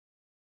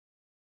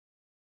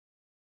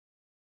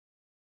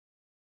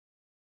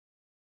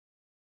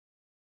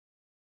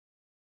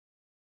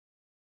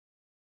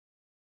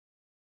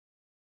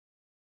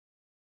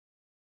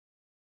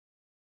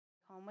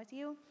home with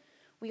you.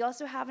 We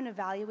also have an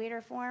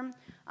evaluator form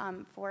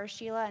for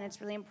Sheila, and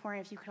it's really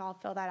important if you could all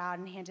fill that out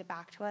and hand it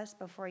back to us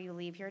before you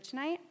leave here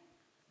tonight.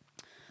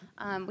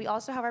 We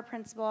also have our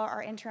principal,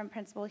 our interim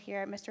principal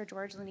here, Mr.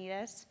 George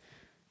Lanitas.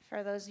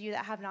 For those of you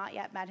that have not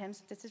yet met him,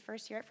 since it's his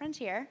first year at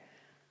Frontier.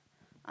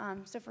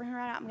 So from here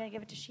on out, I'm going to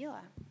give it to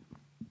Sheila.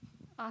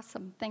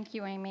 Awesome. Thank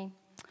you, Amy.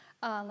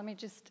 Let me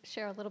just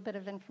share a little bit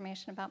of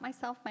information about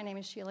myself. My name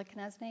is Sheila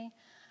Knesny.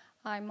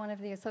 I'm one of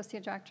the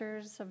Associate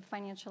Directors of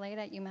Financial Aid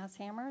at UMass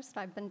Amherst.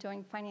 I've been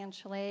doing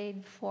financial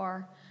aid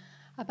for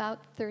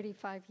about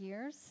 35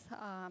 years.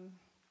 I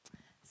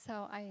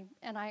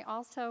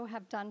also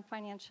have done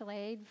financial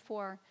aid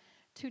for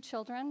 2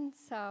 children,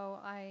 so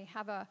I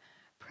have a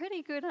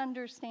pretty good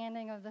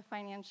understanding of the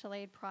financial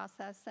aid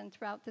process, and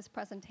throughout this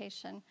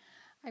presentation,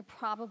 I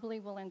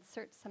probably will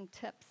insert some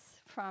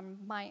tips from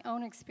my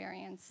own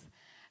experience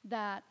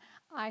that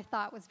I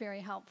thought was very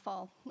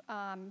helpful.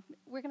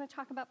 We're going to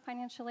talk about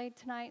financial aid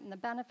tonight and the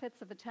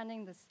benefits of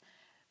attending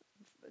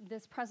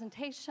this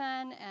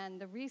presentation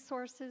and the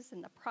resources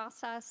and the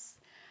process.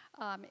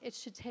 It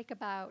should take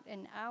about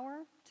an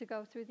hour to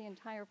go through the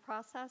entire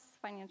process,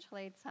 financial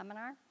aid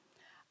seminar.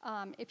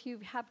 If you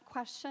have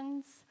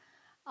questions,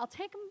 I'll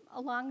take them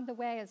along the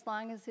way as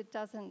long as it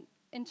doesn't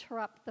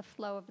interrupt the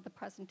flow of the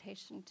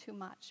presentation too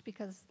much,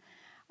 because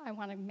I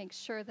want to make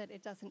sure that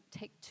it doesn't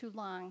take too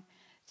long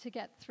to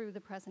get through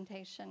the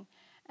presentation.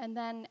 And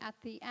then at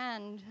the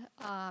end,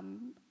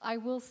 I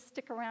will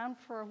stick around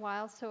for a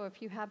while, so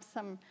if you have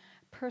some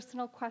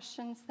personal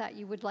questions that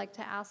you would like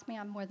to ask me,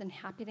 I'm more than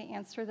happy to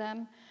answer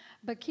them.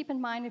 But keep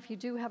in mind, if you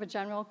do have a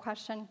general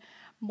question,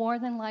 more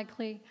than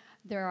likely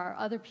there are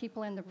other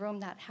people in the room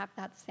that have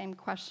that same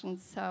question,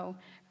 so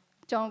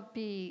don't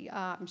be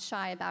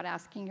shy about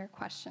asking your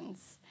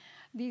questions.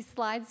 These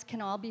slides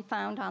can all be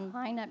found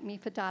online at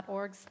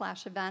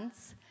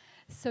mefa.org/events,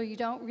 so you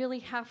don't really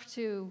have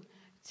to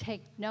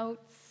take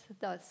notes.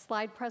 The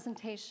slide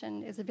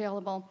presentation is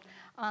available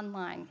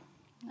online,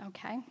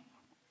 okay?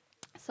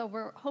 So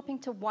we're hoping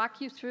to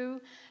walk you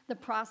through the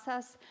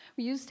process.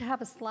 We used to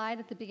have a slide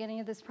at the beginning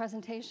of this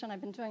presentation.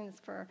 I've been doing this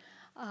for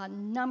a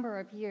number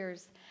of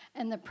years,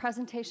 and the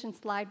presentation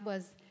slide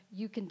was,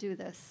 "You can do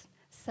this."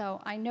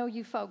 So I know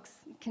you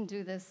folks can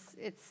do this.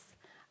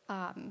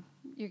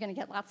 You're going to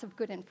get lots of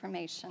good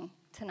information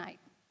tonight.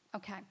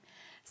 Okay,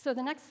 so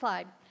the next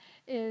slide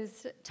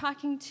is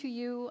talking to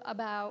you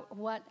about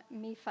what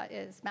MEFA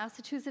is.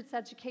 Massachusetts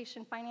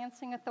Education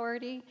Financing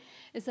Authority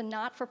is a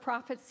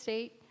not-for-profit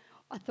state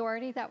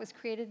authority that was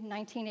created in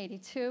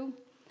 1982.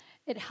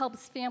 It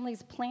helps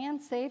families plan,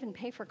 save, and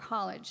pay for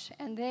college,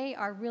 and they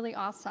are really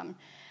awesome.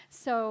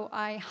 So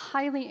I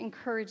highly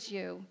encourage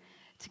you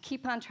to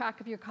keep on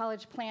track of your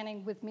college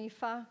planning with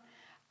MEFA.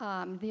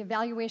 The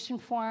evaluation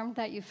form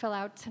that you fill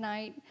out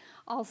tonight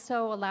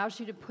also allows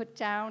you to put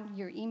down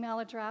your email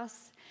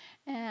address,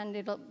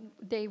 and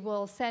they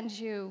will send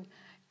you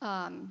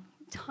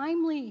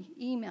timely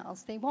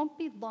emails. They won't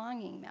be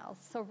long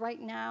emails. So right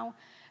now,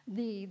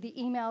 the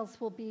emails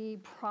will be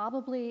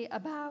probably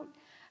about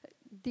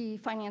the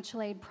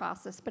financial aid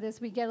process, but as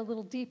we get a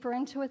little deeper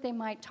into it, they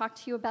might talk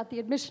to you about the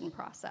admission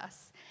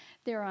process.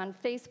 They're on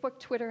Facebook,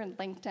 Twitter, and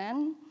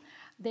LinkedIn.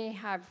 They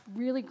have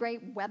really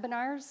great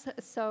webinars.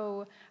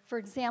 So, for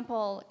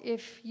example,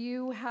 if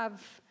you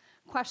have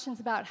questions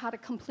about how to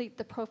complete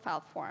the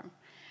profile form,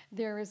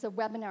 there is a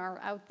webinar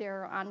out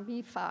there on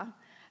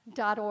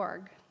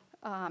mefa.org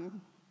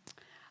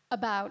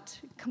about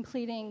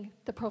completing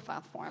the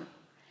profile form.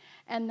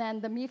 And then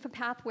the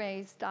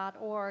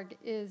mefapathways.org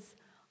is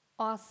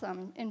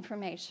awesome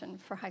information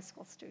for high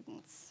school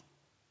students.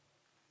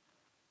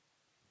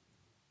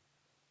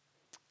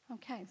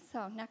 Okay,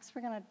 so next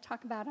we're going to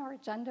talk about our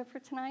agenda for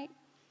tonight.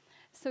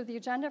 So the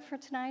agenda for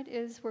tonight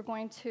is we're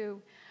going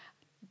to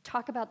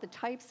talk about the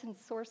types and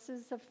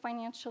sources of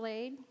financial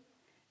aid,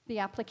 the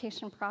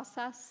application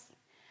process,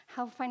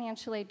 how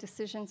financial aid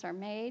decisions are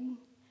made,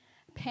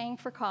 paying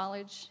for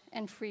college,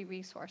 and free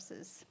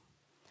resources.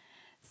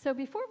 So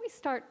before we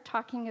start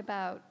talking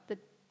about the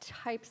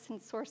types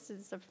and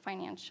sources of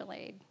financial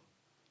aid,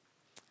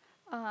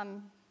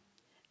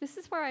 this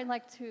is where I'd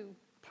like to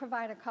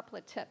provide a couple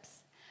of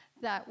tips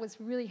that was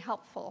really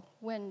helpful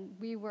when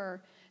we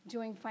were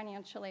doing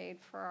financial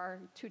aid for our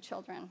 2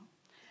 children.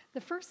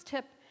 The first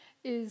tip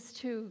is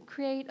to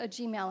create a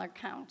Gmail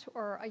account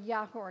or a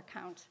Yahoo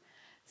account,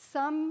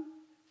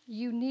 some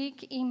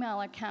unique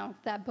email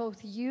account that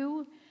both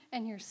you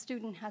and your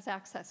student has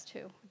access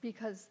to,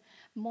 because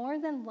more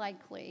than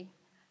likely,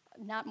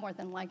 not more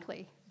than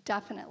likely,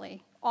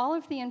 definitely, all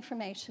of the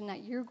information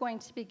that you're going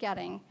to be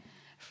getting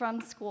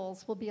from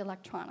schools will be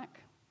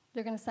electronic.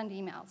 They're going to send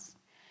emails.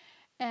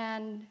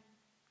 And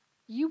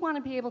you want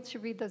to be able to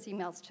read those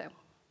emails too.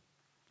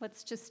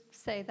 Let's just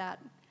say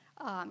that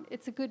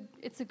it's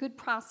a good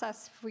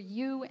process for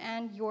you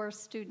and your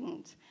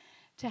student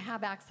to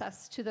have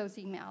access to those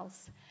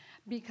emails,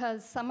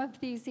 because some of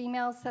these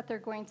emails that they're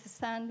going to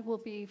send will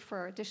be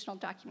for additional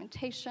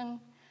documentation,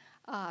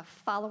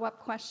 follow-up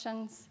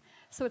questions,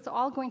 so it's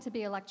all going to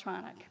be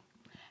electronic.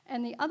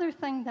 And the other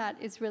thing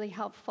that is really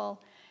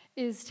helpful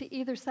is to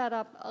either set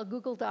up a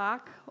Google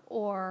Doc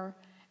or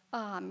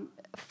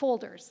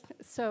folders.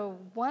 So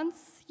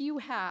once you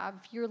have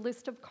your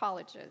list of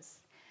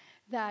colleges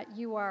that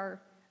you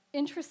are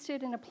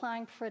interested in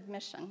applying for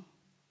admission,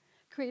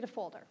 create a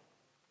folder.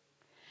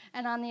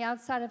 And on the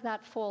outside of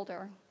that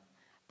folder,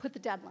 put the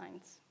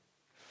deadlines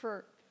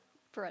for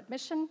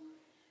admission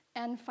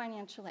and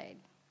financial aid,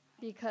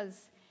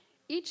 because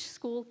each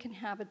school can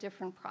have a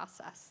different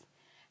process.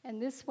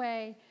 And this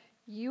way,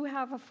 you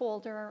have a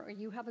folder or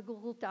you have a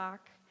Google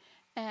Doc,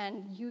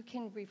 and you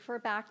can refer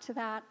back to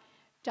that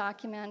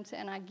document,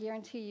 and I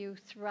guarantee you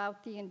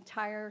throughout the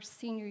entire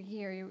senior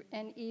year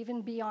and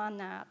even beyond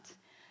that.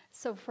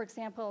 So for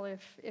example,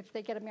 if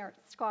they get a merit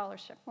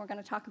scholarship, we're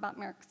going to talk about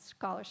merit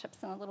scholarships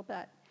in a little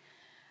bit,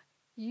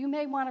 you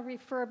may want to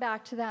refer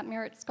back to that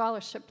merit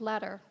scholarship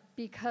letter,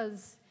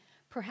 because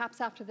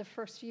perhaps after the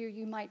first year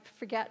you might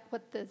forget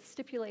what the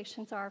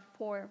stipulations are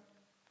for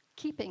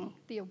keeping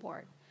the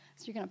award.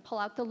 So you're going to pull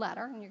out the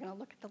letter and you're going to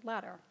look at the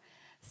letter.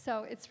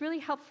 So it's really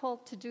helpful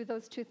to do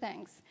those two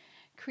things.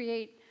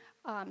 Create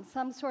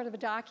some sort of a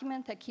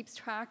document that keeps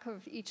track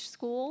of each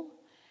school.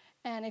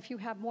 And if you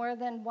have more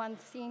than one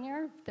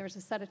senior, if there's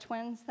a set of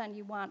twins, then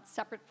you want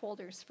separate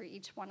folders for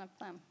each one of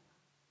them,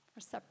 or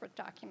separate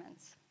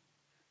documents.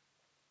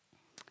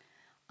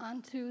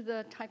 On to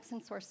the types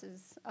and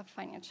sources of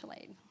financial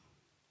aid.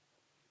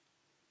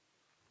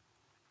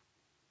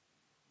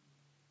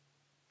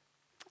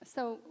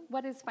 So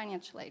what is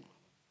financial aid?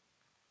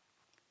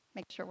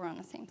 Make sure we're on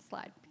the same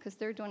slide, because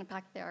they're doing it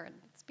back there and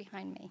it's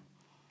behind me.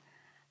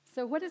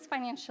 So what is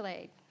financial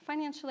aid?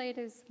 Financial aid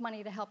is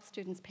money to help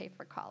students pay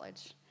for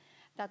college.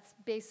 That's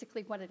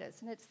basically what it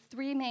is. And it's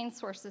three main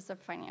sources of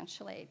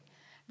financial aid.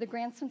 The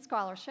grants and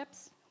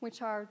scholarships,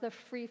 which are the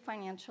free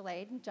financial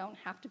aid and don't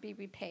have to be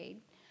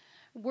repaid.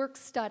 Work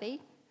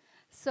study.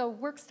 So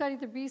work study,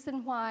 the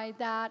reason why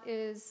that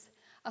is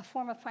a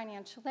form of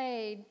financial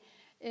aid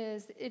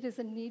is it is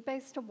a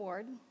need-based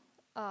award.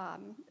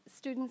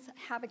 Students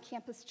have a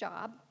campus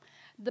job.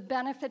 The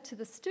benefit to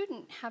the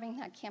student having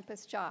that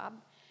campus job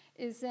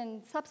is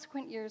in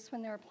subsequent years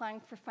when they're applying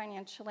for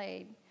financial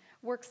aid,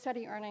 work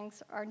study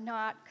earnings are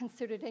not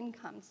considered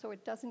income, so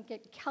it doesn't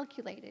get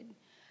calculated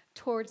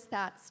towards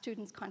that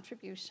student's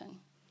contribution.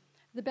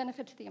 The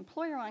benefit to the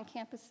employer on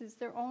campus is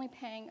they're only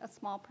paying a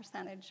small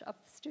percentage of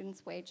the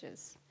student's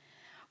wages.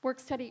 Work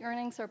study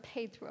earnings are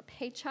paid through a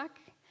paycheck.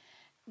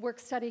 Work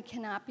study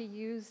cannot be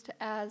used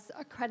as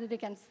a credit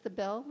against the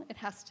bill. It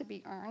has to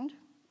be earned.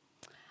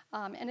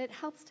 And it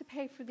helps to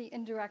pay for the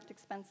indirect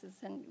expenses.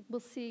 And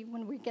we'll see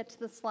when we get to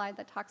the slide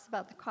that talks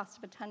about the cost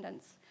of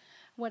attendance,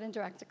 what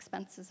indirect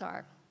expenses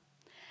are.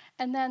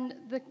 And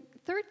then the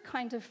third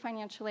kind of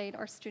financial aid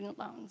are student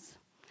loans.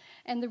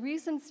 And the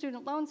reason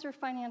student loans are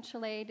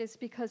financial aid is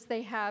because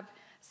they have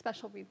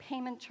special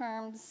repayment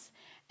terms,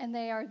 and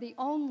they are the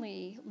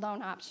only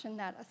loan option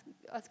that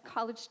a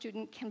college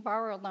student can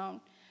borrow a loan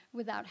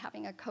without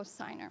having a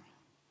cosigner.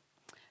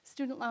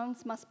 Student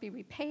loans must be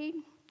repaid,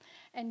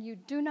 and you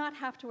do not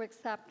have to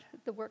accept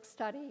the work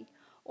study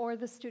or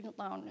the student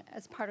loan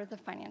as part of the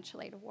financial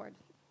aid award.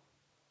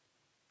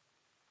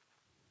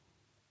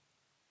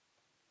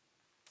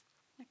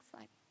 Next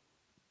slide.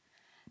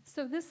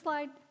 So this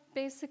slide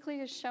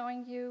basically is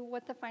showing you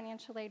what the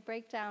financial aid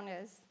breakdown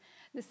is.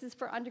 This is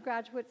for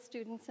undergraduate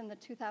students in the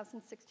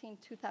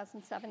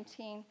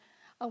 2016-2017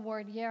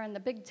 award year, and the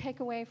big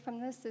takeaway from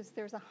this is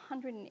there's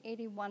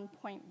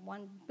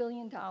 $181.1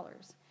 billion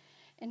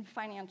in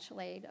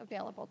financial aid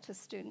available to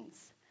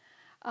students.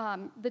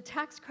 The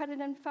tax credit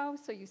info,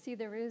 so you see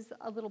there is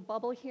a little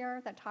bubble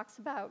here that talks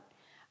about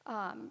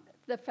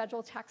the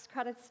federal tax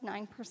credits,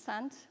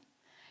 9%.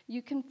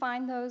 You can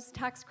find those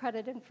tax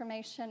credit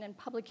information in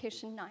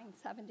publication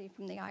 970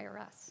 from the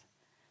IRS.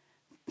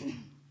 Next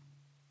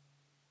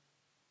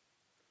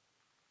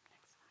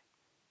slide.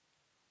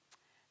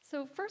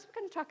 So first we're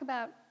going to talk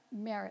about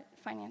merit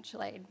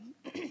financial aid.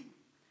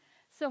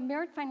 So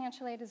merit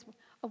financial aid is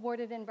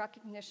awarded in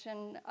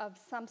recognition of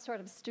some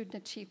sort of student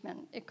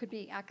achievement. It could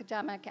be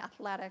academic,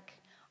 athletic,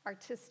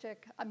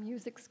 artistic, a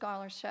music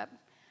scholarship.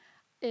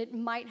 It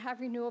might have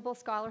renewable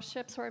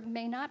scholarships, or it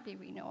may not be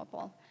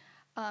renewable.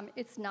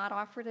 It's not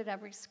offered at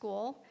every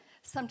school.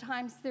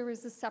 Sometimes there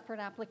is a separate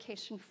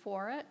application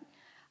for it.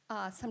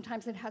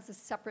 Sometimes it has a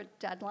separate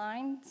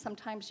deadline.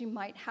 Sometimes you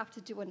might have to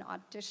do an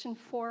audition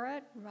for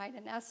it, write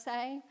an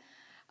essay.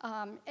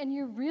 And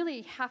you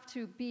really have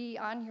to be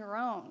on your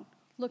own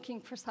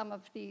looking for some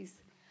of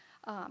these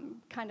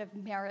kind of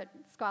merit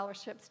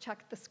scholarships.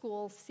 Check the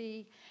schools,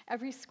 see.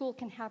 Every school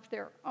can have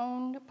their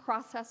own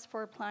process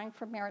for applying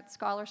for merit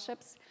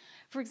scholarships.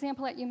 For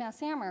example, at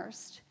UMass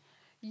Amherst,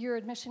 your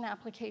admission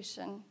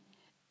application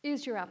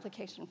is your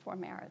application for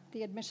merit.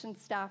 The admission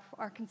staff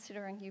are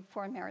considering you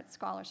for a merit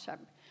scholarship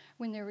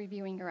when they're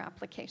reviewing your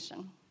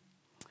application.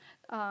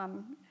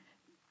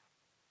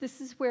 This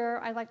is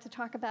where I like to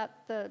talk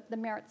about the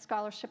merit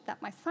scholarship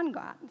that my son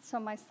got. So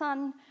my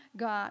son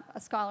got a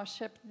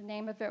scholarship. The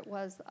name of it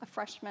was a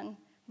freshman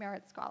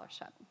merit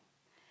scholarship.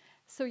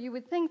 So you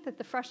would think that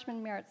the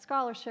freshman merit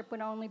scholarship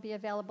would only be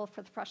available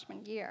for the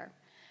freshman year.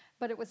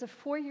 but it was a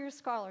 4-year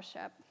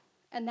scholarship,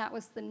 and that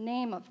was the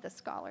name of the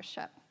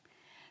scholarship.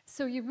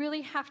 So you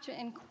really have to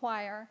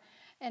inquire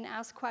and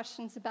ask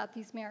questions about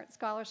these merit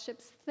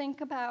scholarships.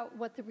 Think about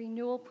what the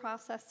renewal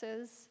process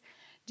is.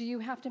 Do you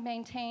have to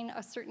maintain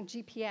a certain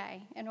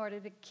GPA in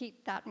order to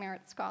keep that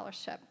merit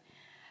scholarship?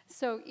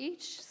 So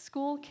each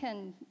school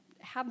can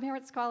have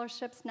merit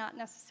scholarships, not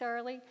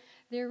necessarily.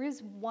 There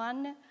is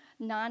one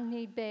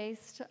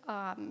non-need-based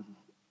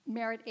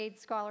merit aid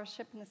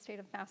scholarship in the state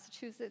of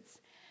Massachusetts,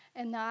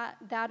 and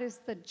that is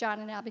the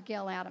John and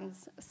Abigail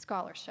Adams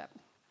Scholarship.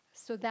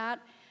 So that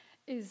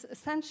is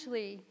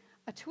essentially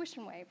a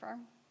tuition waiver.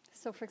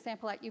 So for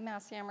example, at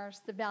UMass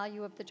Amherst, the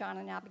value of the John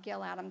and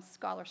Abigail Adams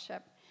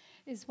Scholarship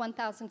is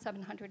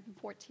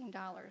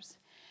 $1,714.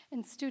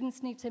 And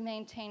students need to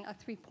maintain a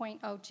 3.0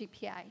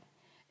 GPA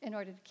in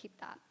order to keep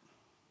that.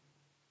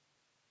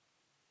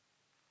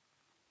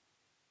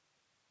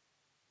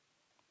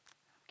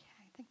 Okay,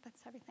 I think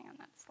that's everything on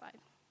that slide.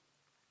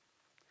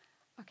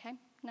 Okay,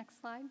 next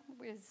slide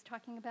is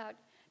talking about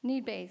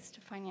need-based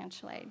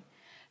financial aid.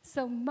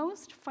 So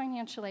most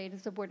financial aid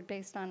is awarded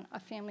based on a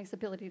family's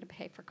ability to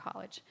pay for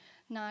college,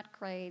 not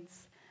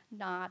grades,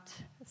 not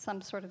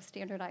some sort of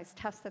standardized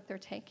test that they're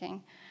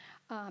taking.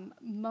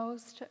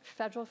 Most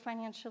federal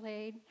financial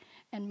aid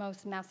and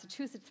most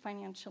Massachusetts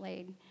financial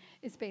aid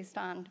is based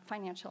on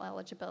financial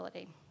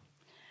eligibility.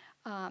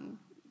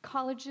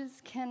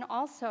 Colleges can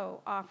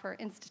also offer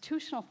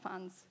institutional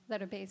funds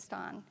that are based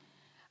on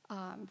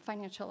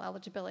financial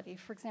eligibility.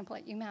 For example,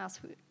 at UMass,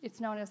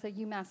 it's known as the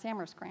UMass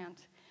Amherst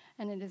Grant,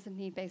 and it is a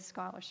need-based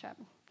scholarship.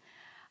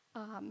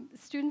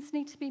 Students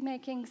need to be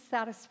making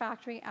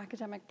satisfactory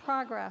academic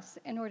progress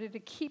in order to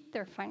keep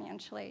their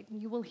financial aid.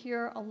 And you will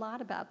hear a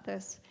lot about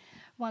this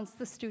once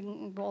the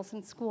student enrolls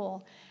in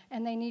school.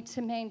 And they need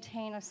to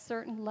maintain a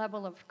certain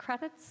level of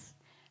credits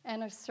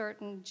and a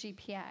certain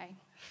GPA.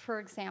 For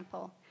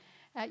example,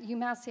 at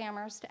UMass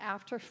Amherst,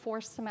 after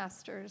 4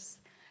 semesters,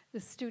 the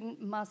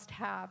student must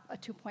have a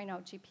 2.0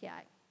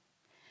 GPA.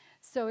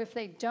 So if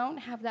they don't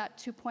have that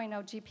 2.0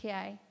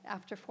 GPA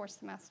after 4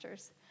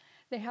 semesters,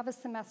 they have a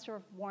semester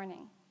of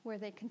warning where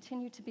they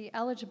continue to be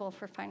eligible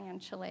for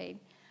financial aid,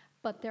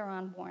 but they're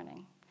on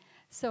warning.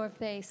 So if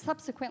they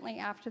subsequently,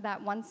 after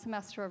that 1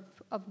 semester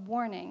of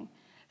warning,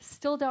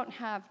 still don't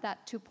have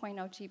that 2.0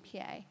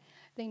 GPA,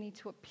 they need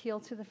to appeal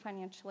to the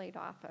financial aid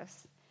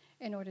office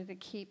in order to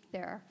keep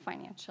their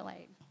financial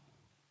aid.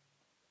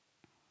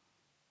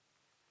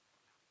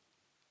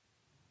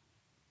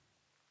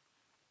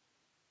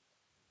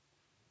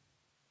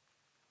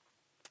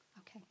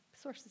 Okay,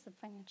 sources of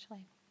financial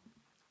aid.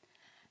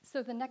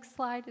 So the next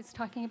slide is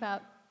talking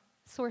about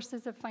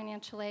sources of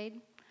financial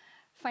aid.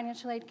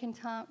 Financial aid can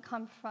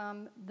come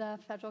from the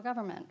federal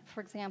government.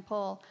 For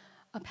example,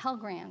 a Pell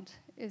Grant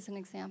is an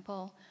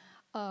example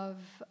of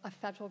a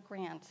federal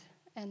grant,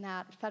 and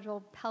that federal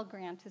Pell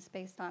Grant is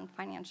based on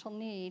financial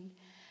need.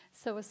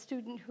 So a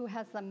student who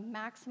has the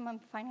maximum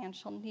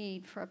financial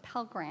need for a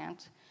Pell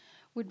Grant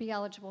would be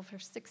eligible for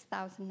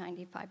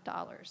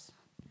 $6,095.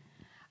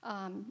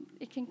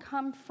 It can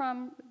come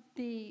from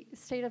the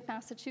state of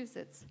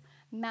Massachusetts,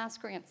 Mass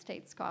Grant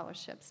State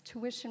Scholarships,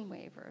 tuition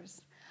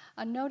waivers.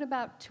 A note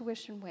about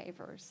tuition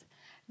waivers.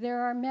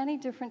 There are many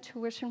different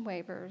tuition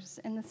waivers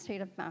in the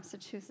state of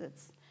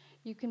Massachusetts.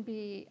 You can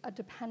be a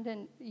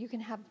dependent, you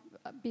can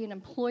be an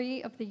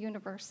employee of the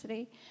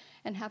university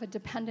and have a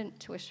dependent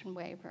tuition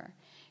waiver.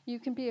 You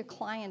can be a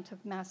client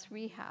of Mass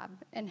Rehab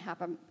and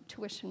have a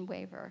tuition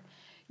waiver.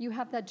 You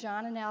have the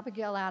John and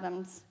Abigail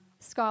Adams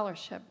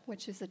Scholarship,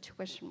 which is a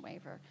tuition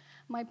waiver.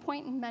 My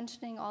point in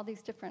mentioning all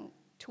these different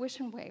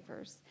tuition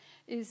waivers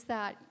is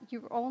that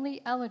you're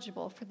only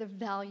eligible for the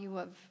value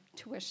of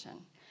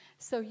tuition.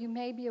 So you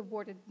may be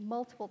awarded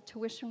multiple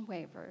tuition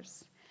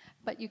waivers,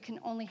 but you can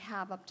only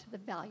have up to the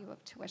value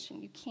of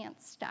tuition. You can't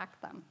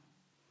stack them.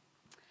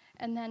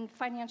 And then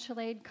financial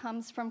aid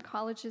comes from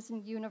colleges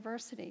and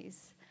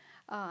universities.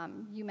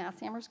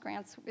 UMass Amherst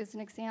Grants is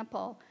an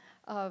example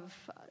of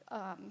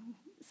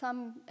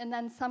and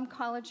then some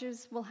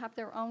colleges will have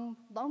their own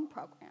loan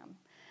program.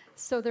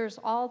 So there's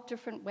all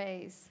different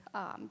ways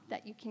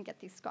that you can get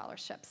these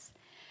scholarships.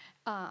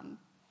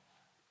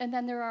 And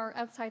then there are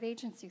outside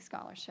agency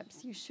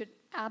scholarships. You should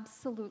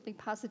absolutely,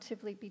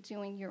 positively be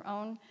doing your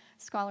own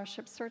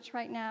scholarship search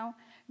right now.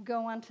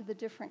 Go onto the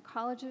different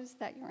colleges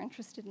that you're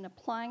interested in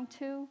applying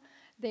to.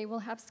 They will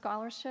have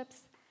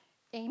scholarships.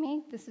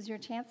 Amy, this is your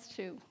chance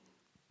to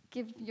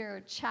give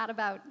your chat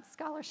about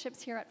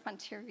scholarships here at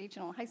Frontier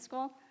Regional High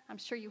School. I'm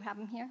sure you have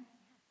them here.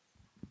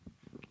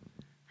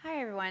 Hi,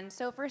 everyone.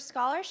 So for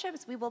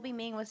scholarships, we will be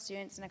meeting with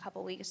students in a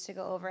couple weeks to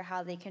go over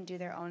how they can do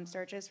their own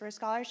searches for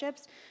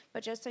scholarships.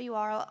 But just so you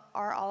are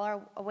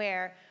all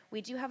aware,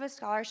 we do have a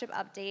scholarship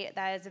update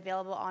that is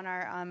available on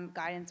our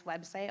guidance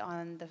website,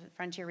 on the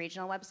Frontier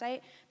Regional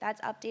website.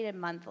 That's updated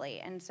monthly.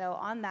 And so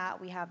on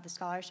that, we have the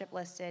scholarship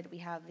listed, we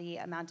have the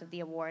amount of the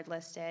award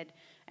listed,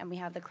 and we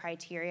have the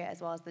criteria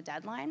as well as the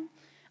deadline.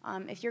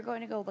 If you're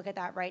going to go look at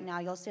that right now,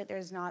 you'll see that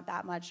there's not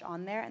that much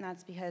on there, and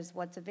that's because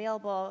what's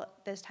available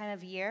this time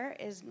of year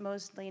is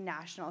mostly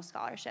national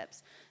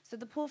scholarships. So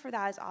the pool for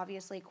that is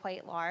obviously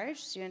quite large.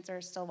 Students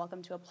are still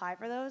welcome to apply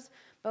for those,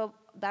 but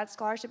that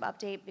scholarship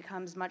update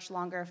becomes much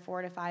longer,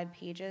 4 to 5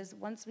 pages,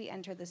 once we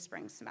enter the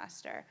spring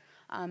semester.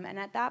 And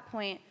at that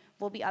point,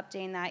 we'll be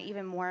updating that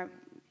even more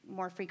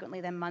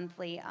frequently than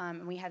monthly.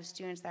 We have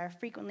students that are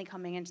frequently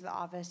coming into the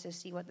office to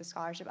see what the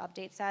scholarship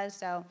update says.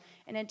 So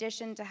in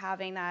addition to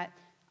having that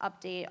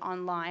update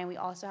online, we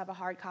also have a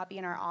hard copy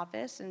in our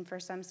office, and for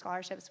some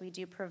scholarships we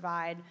do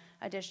provide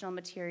additional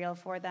material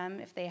for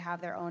them if they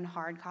have their own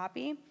hard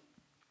copy.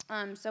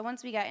 So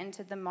once we get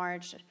into the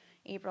March,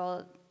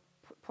 April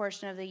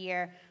portion of the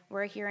year,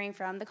 we're hearing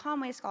from the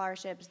Conway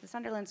scholarships, the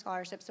Sunderland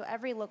scholarships, so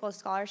every local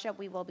scholarship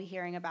we will be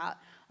hearing about,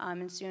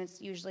 and students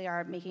usually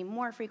are making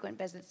more frequent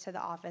visits to the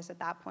office at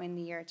that point in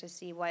the year to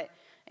see what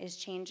is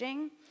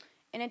changing.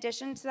 In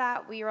addition to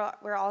that,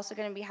 we're also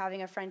going to be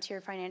having a Frontier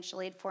Financial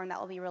Aid form that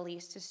will be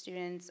released to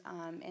students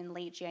in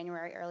late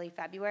January, early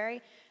February.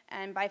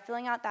 And by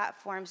filling out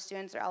that form,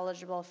 students are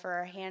eligible for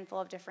a handful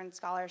of different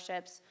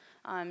scholarships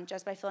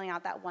just by filling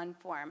out that one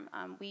form.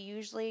 We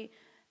usually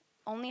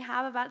only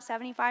have about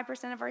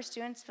 75% of our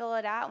students fill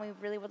it out, and we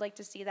really would like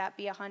to see that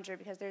be 100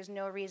 because there's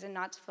no reason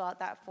not to fill out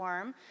that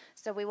form.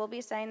 So we will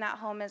be sending that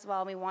home as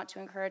well. We want to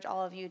encourage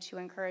all of you to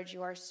encourage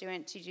your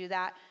student to do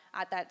that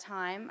at that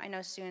time. I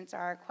know students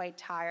are quite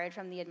tired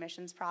from the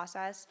admissions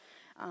process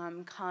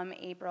come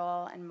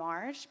April and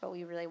March, but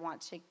we really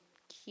want to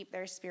keep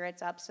their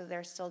spirits up so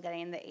they're still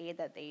getting the aid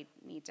that they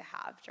need to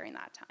have during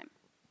that time.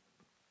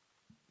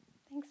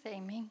 Thanks,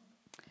 Amy.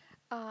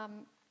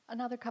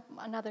 Another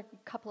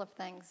couple of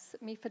things.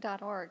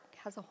 MEFA.org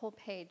has a whole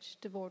page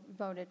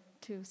devoted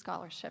to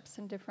scholarships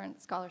and different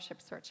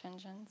scholarship search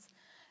engines.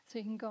 So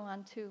you can go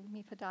on to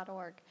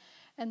MEFA.org.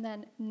 And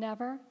then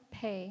never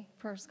pay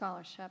for a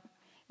scholarship.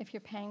 If you're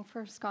paying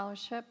for a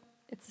scholarship,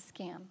 it's a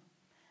scam.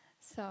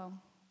 So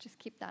just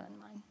keep that in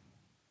mind.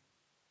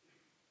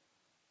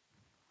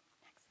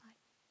 Next slide.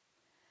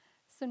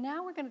 So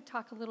now we're going to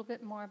talk a little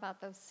bit more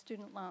about those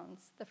student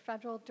loans, the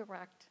Federal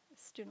Direct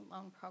Student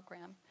Loan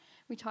Program.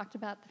 We talked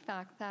about the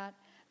fact that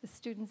the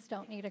students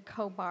don't need a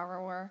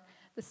co-borrower.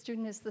 The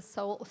student is the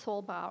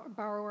sole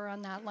borrower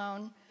on that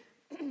loan.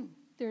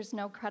 There's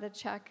no credit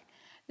check.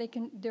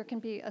 There can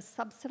be a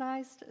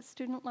subsidized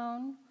student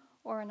loan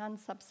or an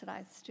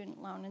unsubsidized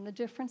student loan. And the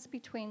difference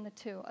between the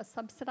two, a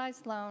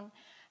subsidized loan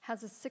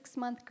has a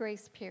 6-month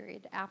grace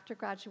period after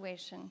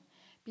graduation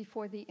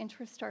before the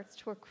interest starts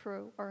to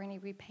accrue or any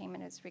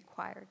repayment is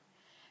required.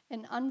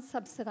 An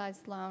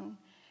unsubsidized loan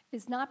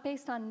is not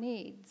based on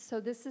need, so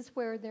this is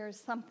where there's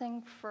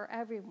something for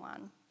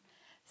everyone.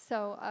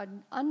 So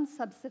an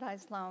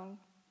unsubsidized loan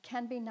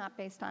can be not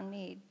based on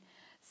need.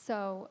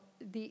 So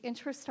the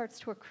interest starts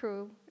to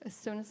accrue as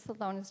soon as the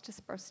loan is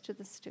dispersed to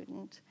the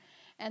student.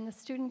 And the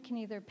student can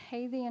either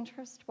pay the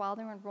interest while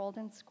they're enrolled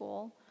in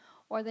school,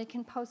 or they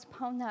can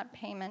postpone that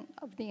payment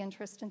of the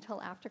interest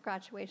until after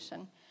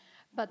graduation.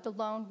 But the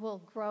loan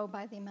will grow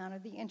by the amount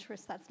of the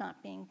interest that's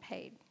not being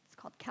paid. It's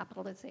called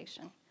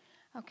capitalization.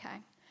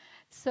 Okay.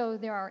 So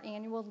there are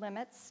annual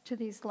limits to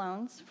these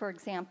loans. For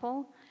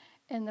example,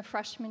 in the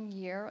freshman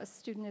year, a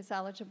student is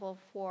eligible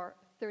for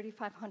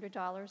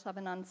 $3,500 of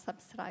an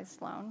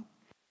unsubsidized loan.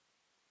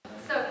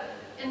 So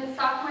in the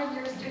sophomore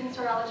year, students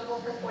are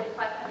eligible for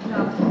 $4,500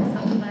 of a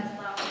subsidized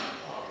loan.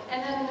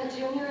 And then in the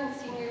junior and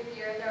senior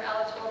year, they're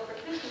eligible for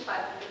 $5,500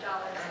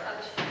 of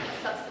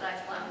a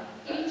subsidized loan.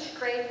 Each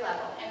grade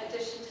level, in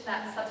addition to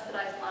that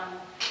subsidized loan,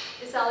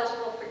 is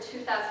eligible for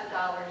 $2,000 of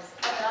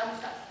an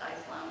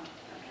unsubsidized loan.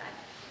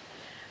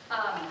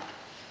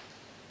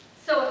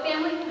 So a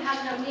family who has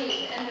no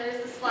need, and there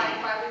is a slide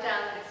farther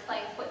down that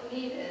explains what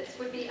need is,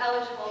 would be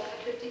eligible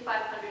for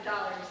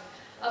 $5,500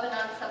 of an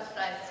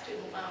unsubsidized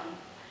student loan.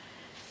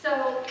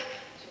 So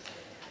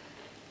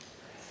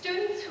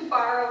students who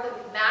borrow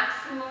the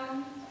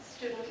maximum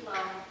student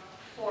loan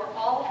for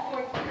all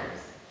 4 years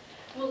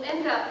will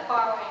end up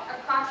borrowing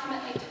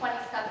approximately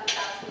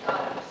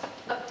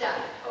 $27,000 of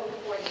debt over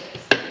 4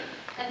 years.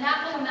 And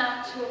that will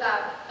amount to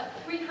about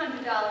a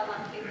 $300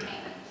 monthly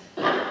payment.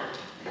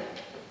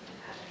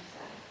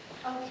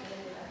 Oh,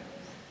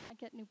 I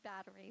get new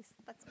batteries.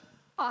 That's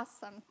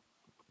awesome.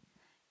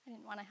 I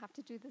didn't want to have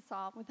to do this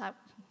all without,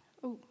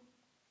 ooh,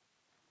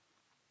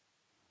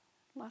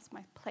 lost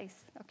my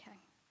place. Okay.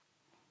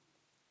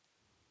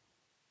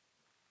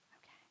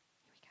 Okay,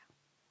 here we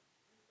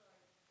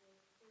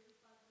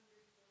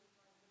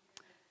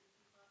go.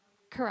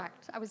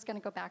 Correct. I was going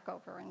to go back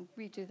over and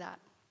redo that.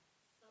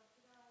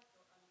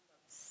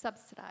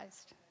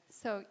 Subsidized.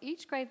 So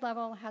each grade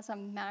level has a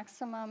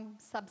maximum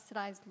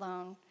subsidized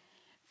loan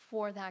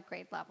for that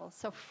grade level.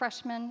 So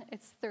freshmen,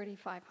 it's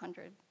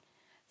 $3,500.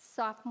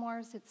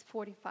 Sophomores, it's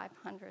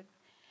 $4,500.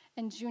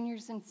 And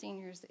juniors and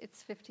seniors,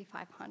 it's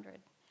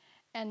 $5,500.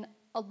 And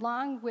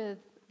along with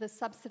the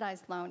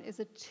subsidized loan is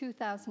a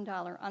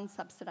 $2,000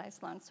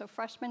 unsubsidized loan. So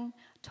freshman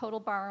total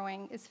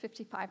borrowing is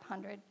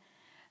 $5,500.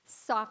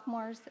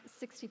 sophomores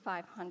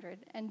 $6,500,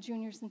 and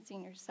juniors and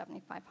seniors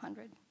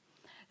 $7,500.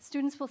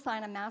 Students will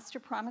sign a master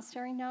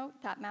promissory note.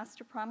 That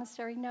master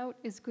promissory note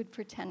is good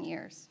for 10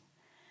 years.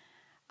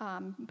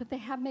 But they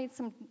have made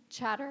some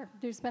chatter.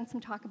 There's been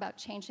some talk about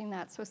changing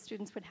that, so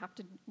students would have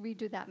to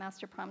redo that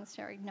master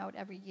promissory note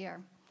every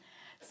year.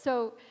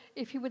 So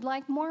if you would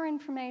like more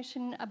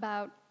information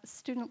about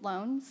student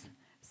loans,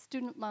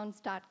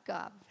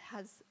 studentloans.gov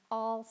has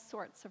all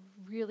sorts of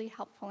really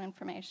helpful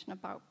information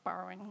about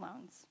borrowing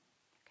loans.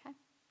 Okay?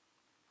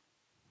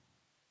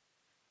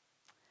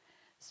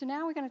 So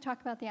now we're going to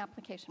talk about the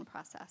application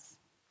process,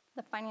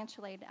 the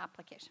financial aid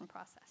application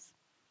process.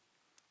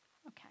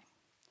 Okay.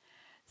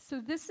 So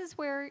this is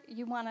where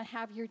you want to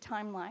have your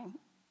timeline.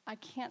 I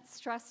can't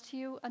stress to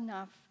you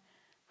enough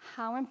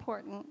how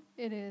important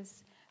it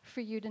is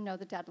for you to know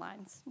the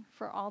deadlines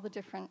for all the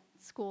different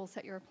schools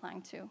that you're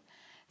applying to.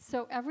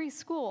 So every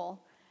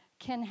school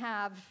can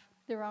have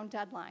their own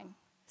deadline.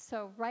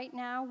 So right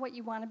now, what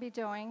you want to be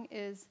doing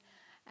is,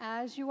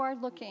 as you are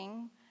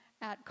looking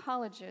at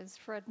colleges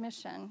for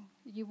admission,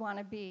 you want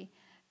to be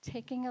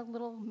taking a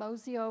little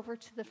mosey over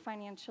to the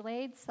financial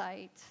aid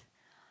site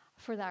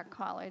for that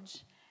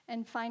college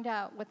and find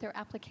out what their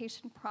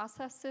application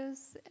process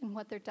is and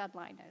what their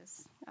deadline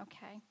is,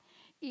 okay?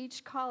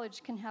 Each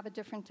college can have a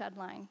different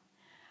deadline.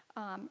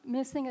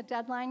 Missing a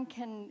deadline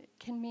can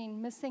mean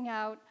missing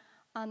out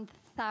on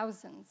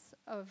thousands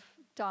of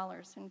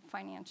dollars in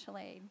financial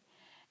aid.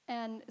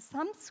 And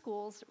some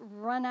schools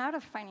run out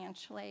of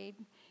financial aid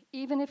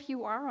even if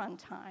you are on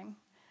time.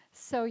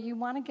 So you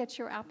want to get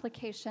your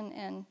application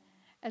in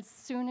as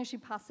soon as you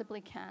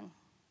possibly can.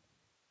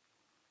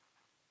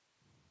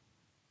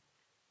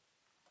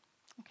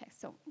 Okay,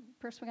 so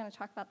first we're going to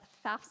talk about the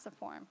FAFSA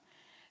form,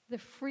 the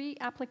free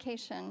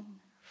application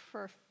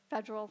for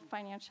federal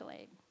financial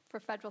aid, for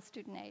federal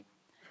student aid.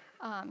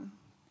 Hold on,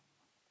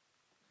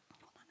 I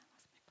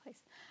lost my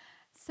place.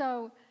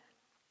 So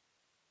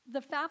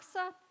the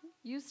FAFSA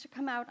used to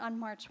come out on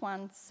March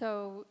 1.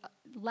 So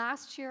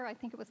last year, I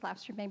think it was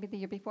last year, maybe the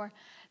year before,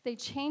 they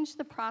changed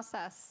the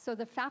process. So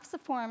the FAFSA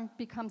form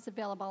becomes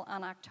available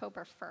on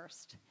October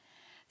 1st.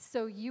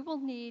 So you will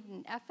need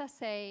an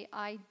FSA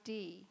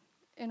ID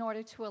in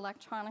order to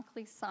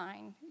electronically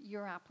sign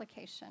your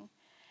application.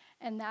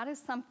 And that is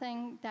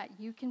something that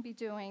you can be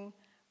doing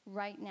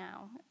right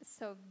now.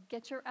 So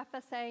get your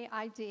FSA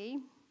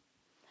ID.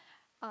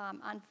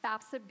 On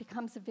FAFSA, it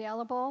becomes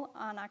available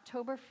on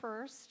October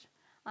 1st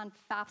on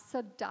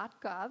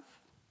FAFSA.gov.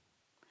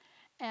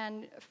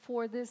 And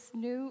for the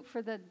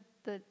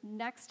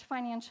next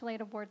financial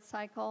aid award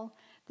cycle,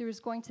 there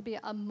is going to be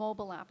a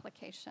mobile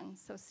application.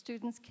 So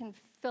students can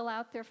fill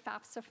out their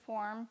FAFSA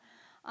form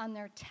on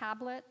their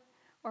tablet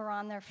or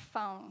on their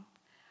phone.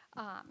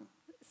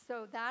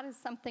 So that is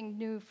something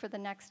new for the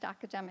next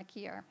academic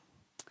year.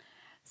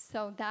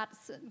 So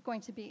that's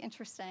going to be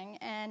interesting.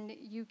 And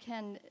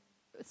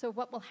so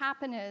what will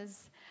happen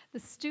is the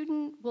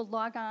student will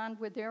log on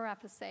with their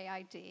FSA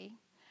ID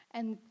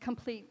and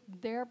complete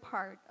their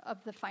part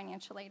of the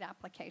financial aid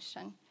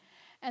application.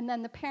 And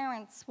then the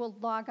parents will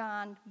log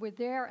on with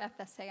their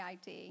FSA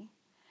ID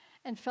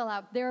and fill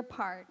out their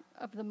part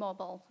of the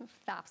mobile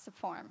FAFSA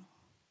form.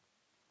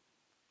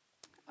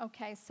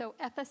 Okay, so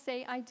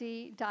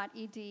fsaid.ed.gov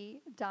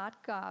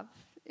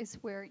is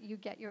where you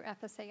get your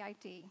FSA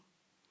ID.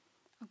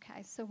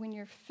 Okay, so when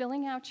you're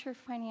filling out your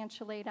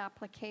financial aid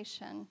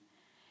application,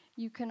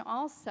 you can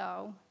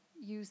also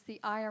use the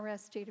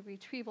IRS data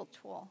retrieval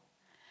tool.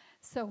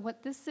 So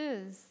what this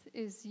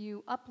is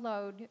you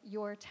upload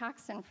your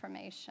tax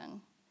information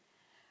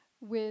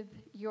with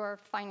your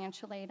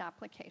financial aid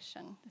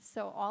application.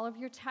 So all of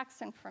your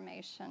tax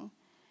information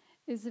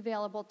is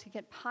available to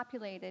get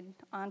populated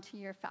onto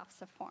your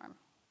FAFSA form.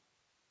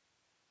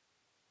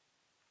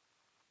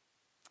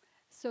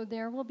 So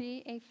there will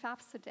be a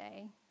FAFSA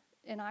day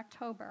in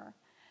October.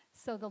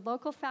 So the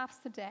local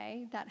FAFSA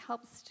day that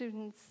helps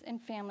students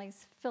and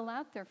families fill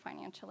out their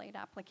financial aid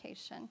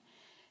application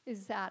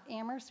is at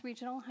Amherst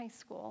Regional High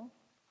School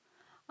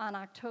on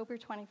October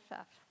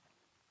 25th.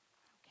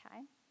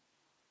 Okay?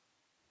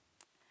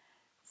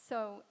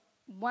 So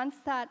once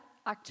that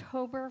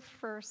October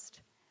 1st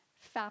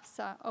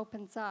FAFSA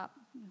opens up,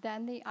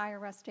 then the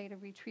IRS data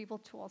retrieval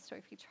tool, so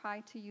if you try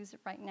to use it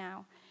right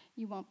now,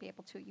 you won't be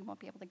able to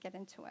get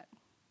into it.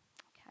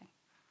 Okay.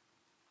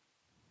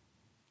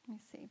 Let me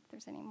see if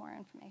there's any more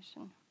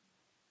information.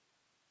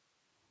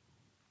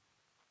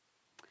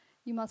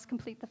 You must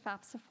complete the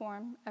FAFSA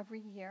form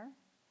every year.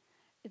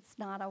 It's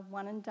not a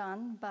one and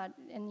done, but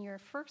in your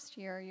first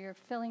year, you're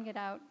filling it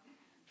out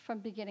from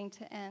beginning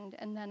to end,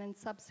 and then in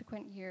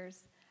subsequent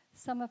years,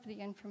 some of the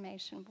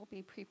information will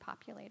be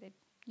pre-populated.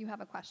 You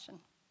have a question?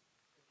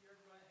 If you're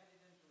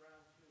headed into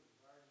round 2,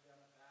 you've already done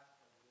a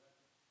FAFSA, do you have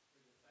to, for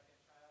the second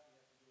child,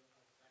 you have to do a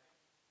second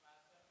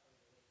FAFSA, or are they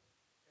connected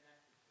to?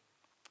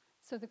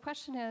 So the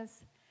question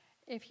is,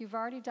 if you've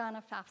already done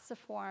a FAFSA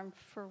form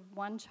for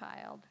one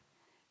child,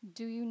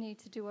 do you need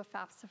to do a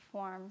FAFSA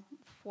form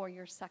for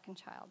your second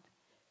child?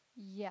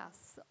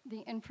 Yes,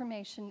 the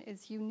information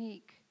is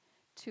unique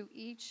to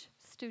each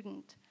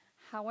student.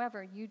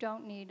 However, you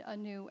don't need a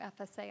new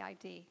FSA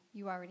ID.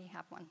 You already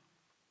have one.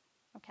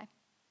 Okay?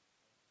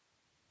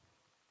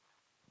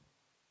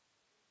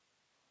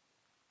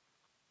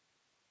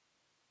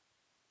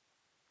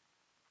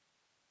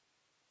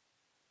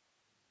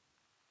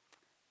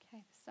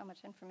 Okay, there's so much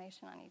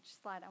information on each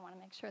slide. I want to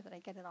make sure that I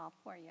get it all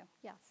for you.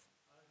 Yes?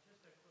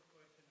 Just a quick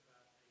question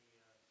about the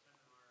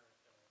seminar at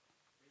the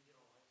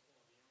regional high school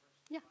in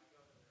Amherst. Yeah.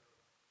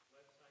 If I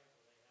go to their website,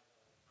 will they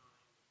have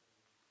times and?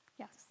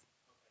 Yes.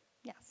 Okay.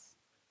 Yes.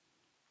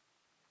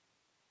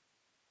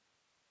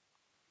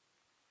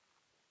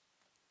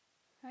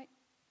 All right.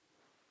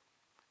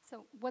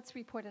 So what's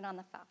reported on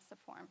the FAFSA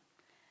form?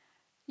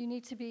 You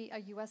need to be a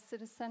U.S.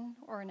 citizen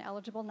or an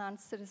eligible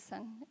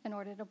non-citizen in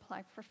order to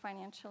apply for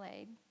financial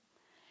aid.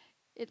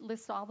 It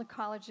lists all the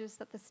colleges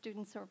that the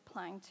students are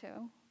applying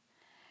to.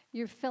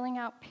 You're filling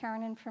out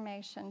parent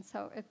information,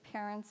 so if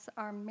parents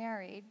are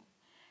married,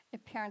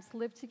 if parents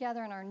live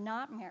together and are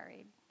not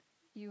married,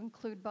 you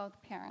include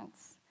both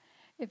parents.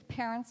 If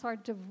parents are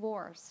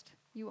divorced,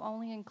 you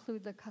only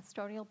include the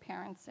custodial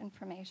parent's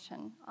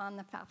information on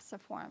the FAFSA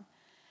form.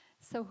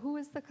 So who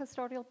is the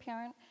custodial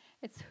parent?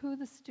 It's who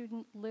the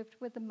student lived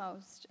with the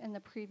most in the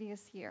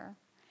previous year.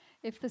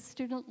 If the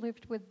student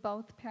lived with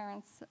both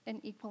parents an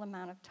equal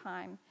amount of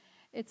time,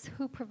 it's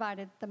who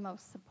provided the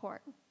most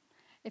support.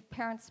 If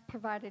parents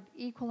provided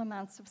equal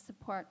amounts of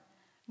support,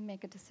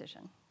 make a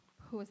decision.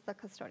 Who is the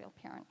custodial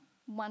parent?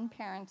 One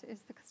parent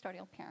is the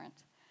custodial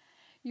parent.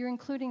 You're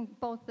including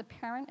both the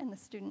parent and the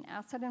student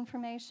asset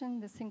information.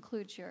 This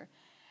includes your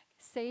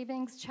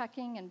savings,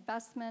 checking,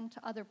 investment,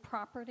 other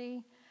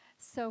property.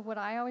 So what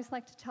I always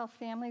like to tell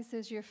families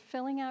is you're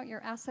filling out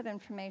your asset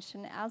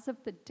information as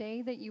of the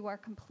day that you are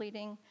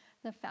completing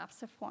the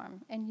FAFSA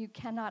form, and you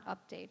cannot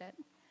update it.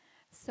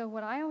 So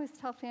what I always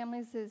tell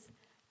families is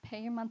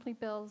pay your monthly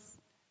bills,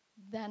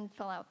 then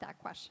fill out that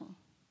question.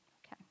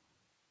 Okay.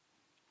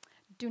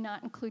 Do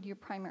not include your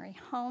primary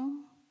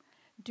home.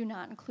 Do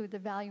not include the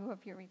value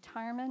of your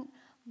retirement,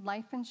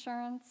 life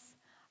insurance,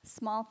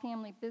 small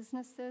family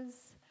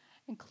businesses.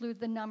 Include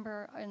the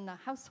number in the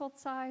household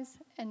size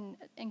and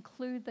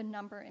include the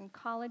number in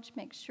college.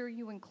 Make sure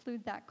you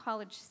include that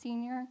college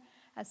senior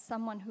as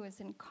someone who is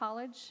in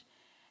college,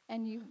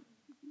 and you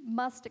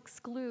must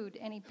exclude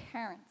any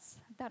parents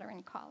that are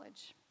in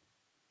college.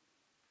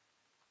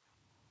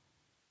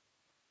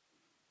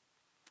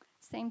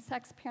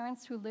 Same-sex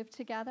parents who live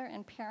together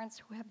and parents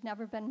who have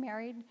never been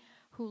married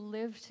who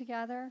live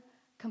together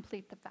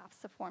complete the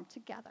FAFSA form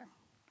together.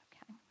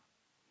 Okay.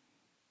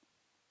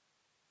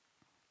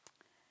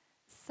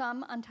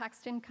 Some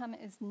untaxed income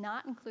is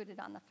not included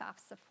on the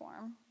FAFSA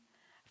form.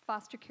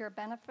 Foster care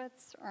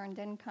benefits, earned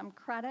income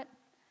credit,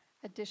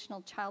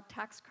 additional child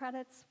tax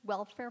credits,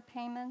 welfare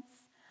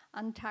payments,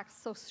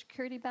 untaxed Social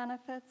Security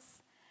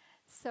benefits.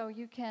 So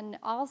you can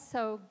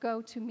also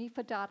go to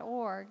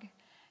MEFA.org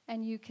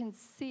and you can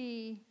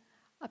see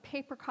a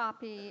paper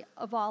copy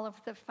of all of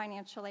the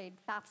financial aid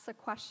FAFSA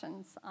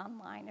questions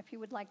online. If you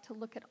would like to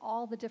look at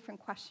all the different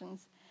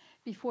questions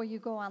before you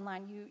go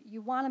online,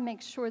 you want to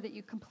make sure that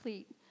you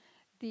complete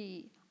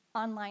the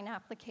online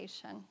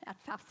application at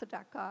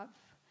FAFSA.gov.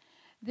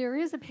 There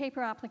is a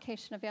paper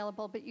application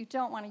available, but you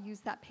don't want to use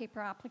that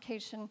paper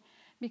application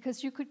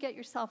because you could get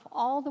yourself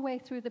all the way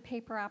through the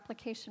paper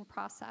application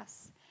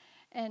process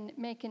and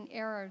make an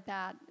error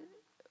that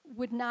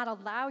would not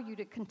allow you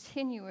to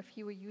continue if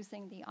you were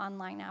using the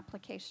online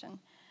application.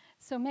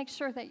 So make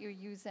sure that you're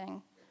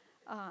using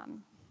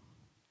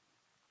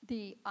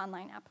the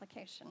online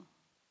application.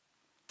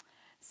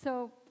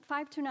 So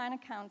 529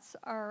 accounts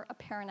are a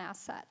parent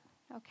asset,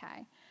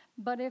 okay?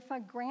 But if a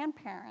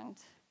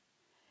grandparent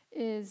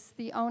is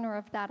the owner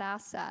of that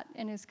asset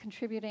and is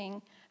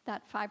contributing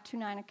that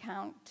 529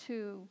 account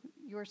to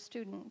your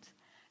student,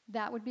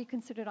 that would be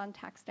considered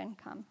untaxed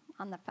income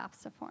on the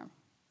FAFSA form.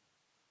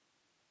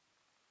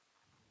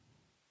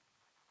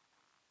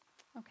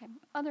 Okay,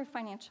 other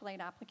financial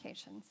aid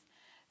applications.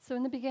 So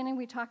in the beginning,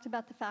 we talked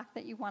about the fact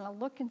that you want to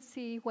look and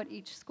see what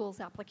each school's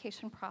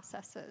application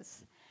process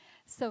is.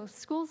 So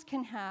schools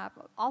can have,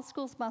 all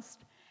schools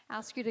must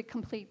ask you to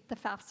complete the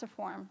FAFSA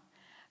form,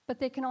 but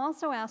they can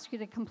also ask you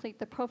to complete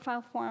the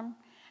profile form,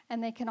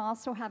 and they can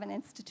also have an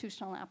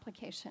institutional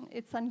application.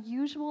 It's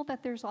unusual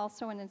that there's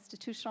also an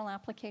institutional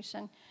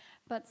application,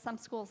 but some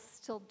schools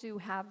still do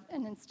have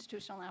an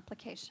institutional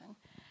application.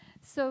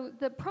 So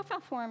the profile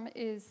form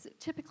is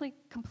typically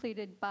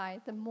completed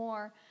by the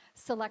more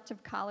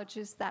selective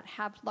colleges that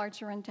have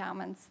larger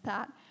endowments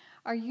that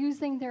are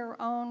using their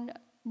own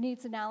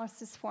needs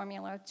analysis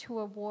formula to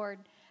award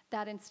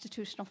that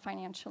institutional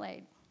financial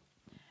aid.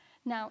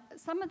 Now,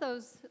 some of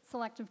those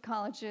selective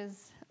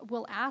colleges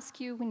will ask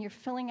you when you're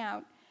filling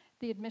out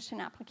the admission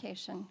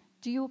application,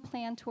 do you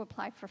plan to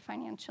apply for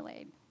financial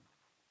aid?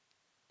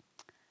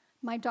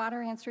 My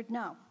daughter answered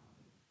no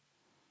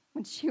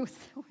when she was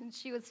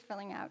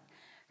filling out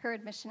her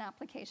admission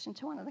application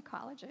to one of the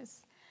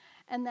colleges.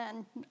 And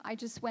then I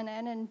just went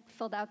in and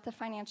filled out the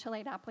financial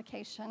aid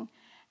application,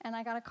 and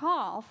I got a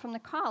call from the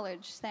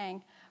college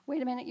saying,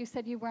 wait a minute, you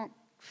said you weren't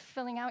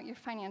filling out your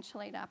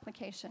financial aid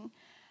application.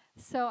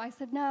 So I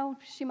said, no,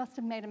 she must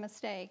have made a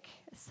mistake.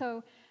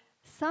 So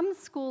some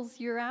schools,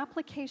 your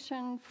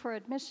application for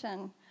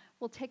admission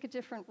will take a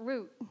different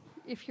route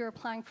if you're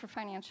applying for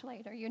financial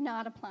aid or you're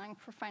not applying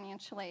for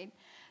financial aid.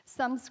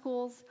 Some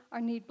schools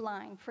are need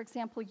blind. For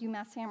example,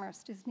 UMass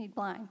Amherst is need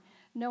blind.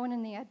 No one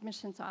in the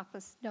admissions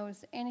office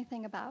knows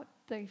anything about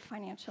the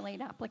financial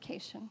aid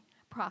application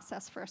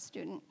process for a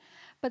student.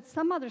 But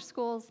some other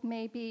schools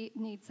may be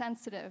need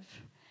sensitive.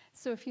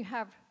 So if you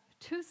have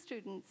two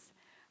students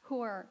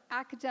who are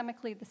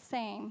academically the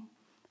same,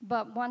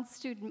 but one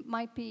student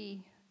might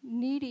be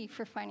needy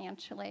for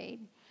financial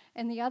aid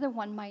and the other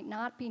one might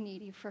not be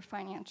needy for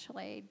financial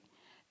aid,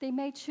 they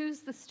may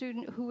choose the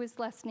student who is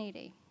less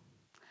needy.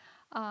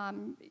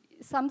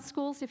 Some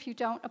schools, if you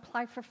don't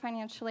apply for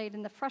financial aid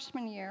in the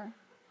freshman year,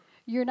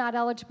 you're not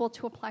eligible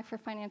to apply for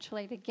financial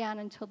aid again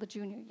until the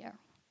junior year.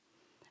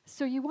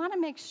 So you want to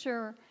make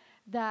sure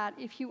that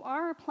if you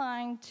are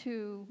applying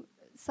to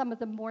some of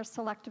the more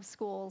selective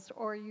schools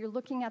or you're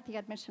looking at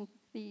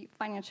the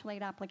financial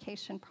aid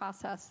application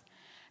process,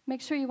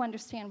 make sure you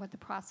understand what the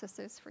process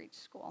is for each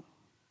school.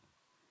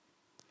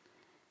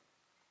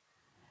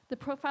 The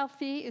profile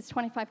fee is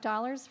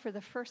 $25 for the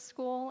first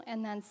school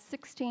and then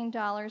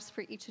 $16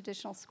 for each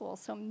additional school.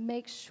 So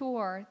make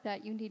sure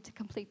that you need to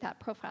complete that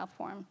profile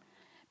form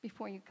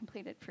before you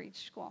complete it for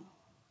each school.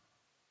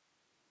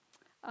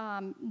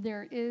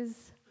 There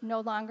is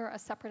no longer a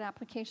separate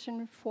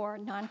application for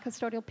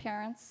non-custodial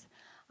parents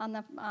on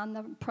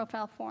the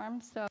profile form.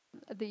 So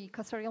the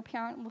custodial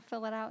parent will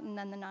fill it out and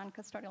then the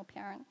non-custodial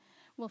parent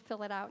will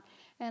fill it out.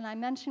 And I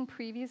mentioned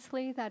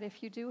previously that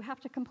if you do have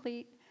to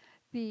complete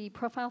the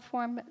profile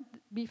form,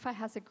 MEFA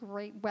has a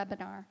great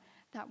webinar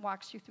that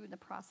walks you through the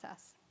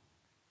process.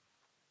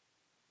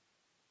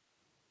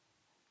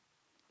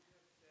 You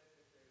have said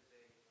that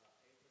there's a paper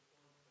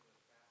form for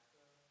the FAFSA. Is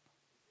there a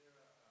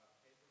paper form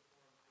for the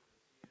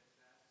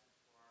CSS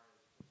as far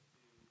as just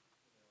to,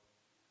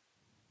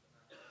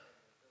 I'm not saying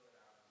to fill it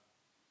out in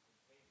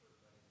paper,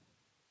 but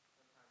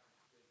sometimes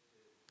it's good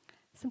to.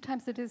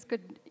 Sometimes it is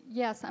good.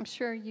 Yes, I'm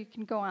sure you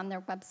can go on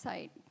their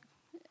website,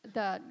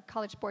 the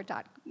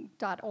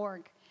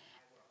college.Org.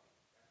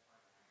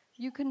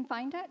 You couldn't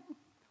find it?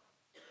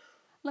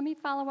 Let me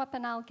follow up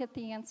and I'll get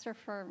the answer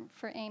for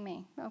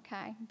Amy,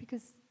 okay?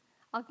 Because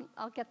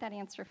I'll get that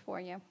answer for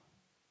you.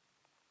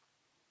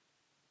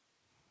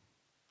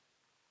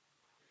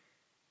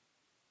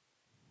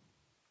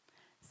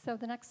 So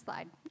the next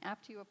slide,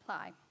 after you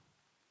apply.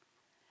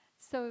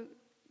 So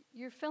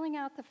you're filling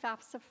out the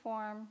FAFSA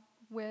form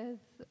with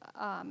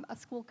a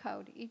school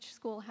code. Each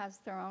school has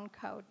their own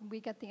code.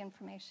 We get the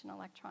information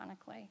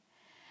electronically.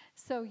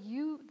 So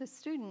you, the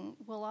student,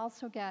 will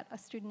also get a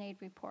student aid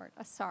report,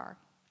 a SAR.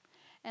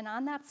 And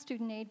on that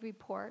student aid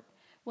report,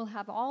 we'll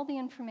have all the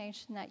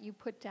information that you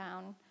put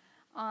down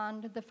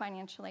on the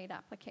financial aid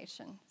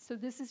application. So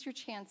this is your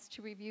chance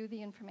to review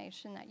the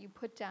information that you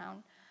put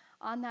down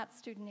on that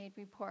student aid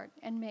report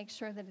and make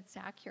sure that it's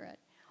accurate.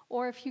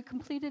 Or if you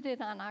completed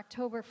it on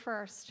October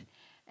 1st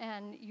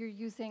and you're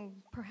using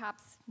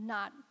perhaps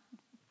not,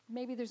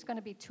 maybe there's going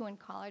to be 2 in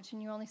college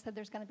and you only said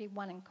there's going to be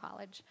 1 in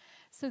college.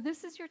 So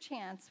this is your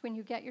chance when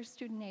you get your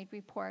student aid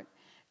report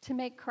to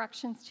make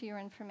corrections to your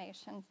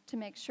information to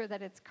make sure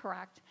that it's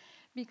correct,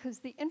 because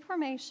the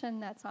information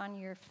that's on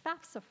your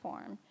FAFSA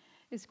form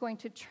is going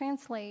to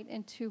translate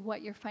into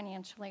what your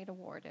financial aid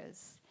award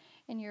is.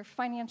 And your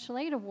financial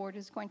aid award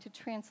is going to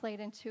translate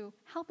into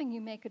helping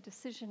you make a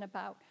decision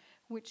about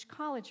which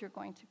college you're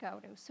going to go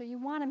to. So you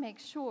want to make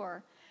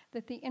sure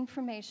that the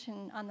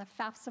information on the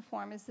FAFSA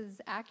form is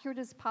as accurate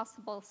as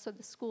possible so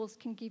the schools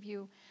can give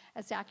you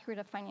as accurate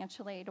a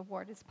financial aid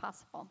award as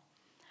possible.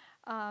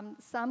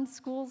 Some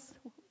schools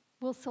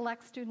will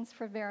select students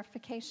for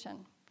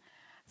verification.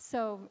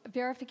 So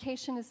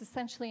verification is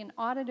essentially an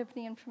audit of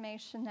the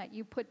information that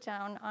you put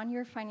down on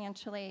your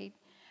financial aid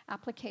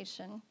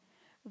application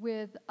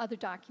with other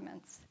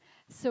documents.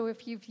 So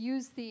if you've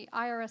used the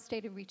IRS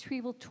data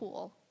retrieval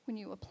tool when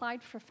you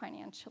applied for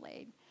financial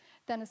aid,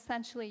 then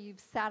essentially you've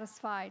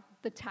satisfied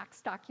the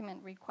tax document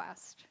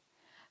request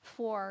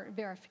for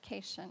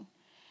verification.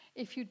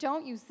 If you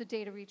don't use the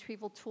data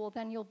retrieval tool,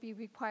 then you'll be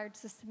required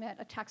to submit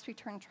a tax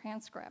return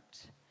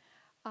transcript,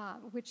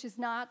 which is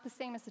not the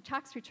same as a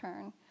tax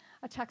return.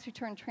 A tax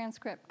return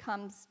transcript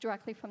comes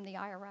directly from the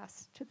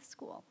IRS to the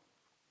school.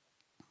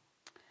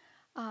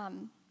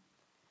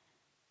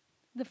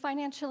 The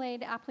financial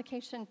aid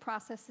application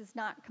process is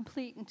not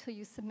complete until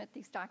you submit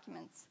these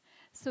documents.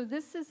 So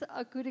this is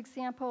a good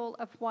example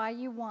of why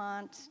you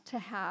want to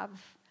have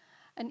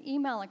an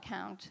email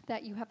account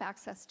that you have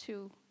access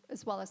to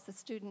as well as the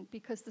student,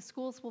 because the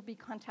schools will be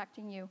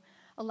contacting you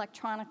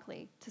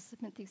electronically to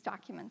submit these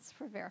documents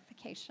for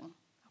verification.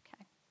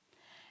 Okay.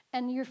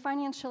 And your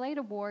financial aid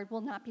award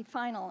will not be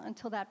final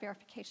until that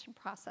verification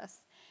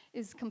process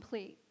is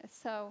complete.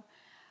 So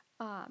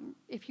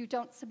if you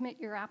don't submit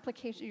your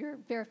application, your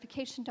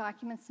verification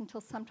documents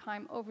until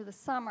sometime over the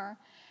summer,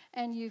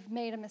 and you've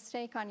made a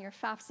mistake on your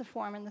FAFSA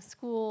form and the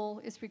school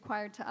is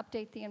required to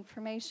update the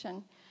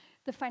information,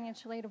 the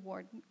financial aid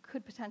award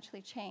could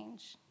potentially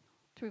change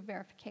through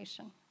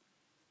verification.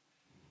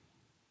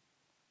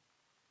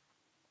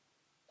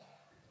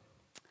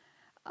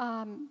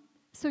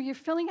 So you're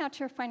filling out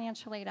your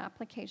financial aid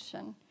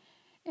application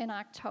in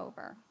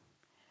October.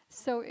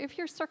 So if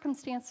your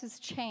circumstances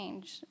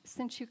change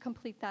since you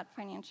complete that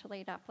financial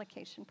aid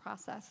application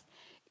process,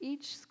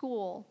 each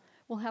school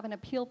will have an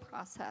appeal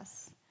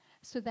process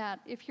so that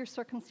if your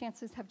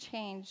circumstances have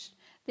changed,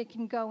 they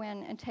can go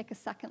in and take a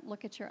second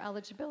look at your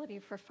eligibility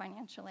for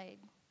financial aid.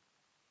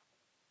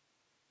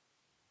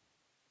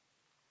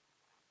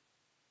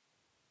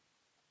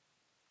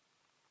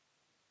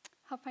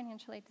 How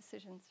financial aid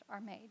decisions are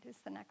made is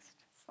the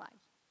next slide.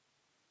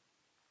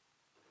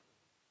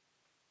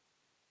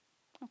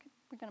 Okay,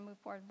 we're going to move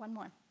forward one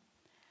more.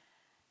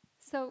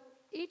 So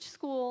each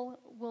school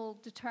will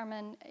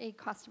determine a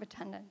cost of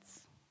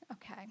attendance,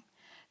 okay?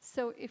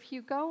 So if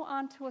you go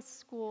onto a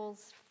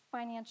school's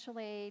financial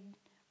aid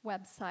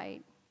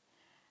website,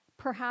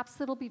 perhaps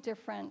it'll be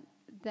different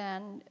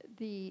than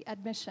the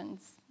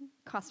admissions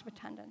cost of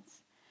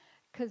attendance,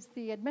 because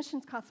the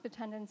admissions cost of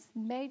attendance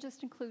may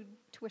just include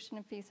tuition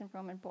and fees and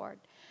room and board.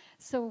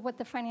 So what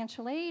the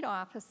financial aid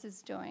office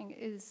is doing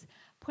is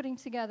putting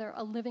together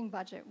a living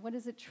budget. What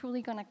is it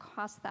truly going to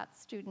cost that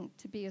student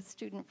to be a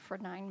student for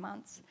 9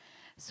 months?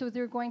 So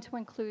they're going to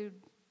include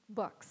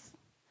books.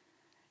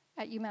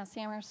 At UMass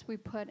Amherst, we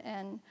put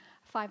in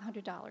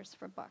 $500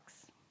 for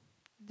books.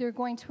 They're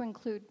going to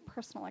include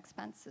personal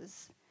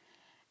expenses.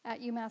 At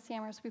UMass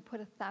Amherst, we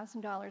put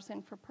 $1,000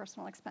 in for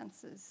personal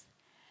expenses.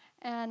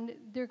 And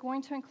they're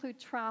going to include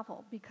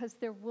travel, because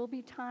there will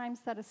be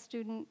times that a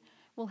student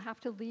will have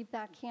to leave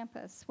that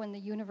campus when the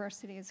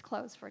university is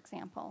closed, for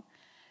example.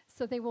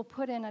 So they will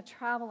put in a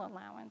travel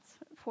allowance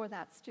for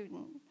that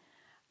student.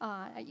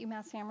 At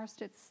UMass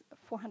Amherst, it's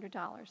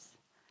 $400.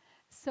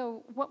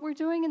 So what we're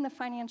doing in the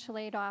financial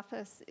aid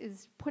office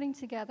is putting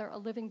together a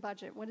living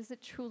budget. What is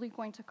it truly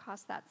going to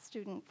cost that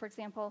student? For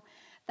example,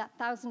 that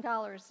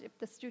 $1,000, if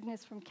the student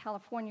is from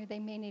California, they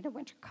may need a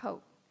winter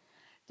coat.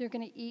 They're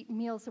going to eat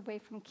meals away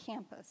from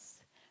campus.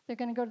 They're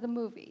going to go to the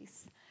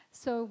movies.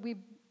 So we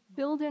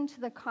build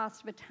into the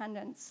cost of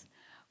attendance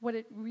what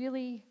it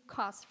really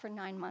costs for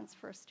 9 months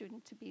for a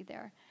student to be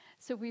there.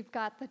 So we've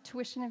got the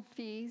tuition and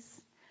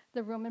fees,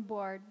 the room and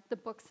board, the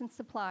books and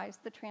supplies,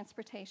 the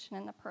transportation,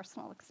 and the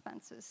personal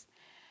expenses.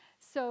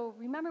 So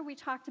remember we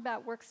talked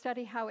about work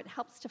study, how it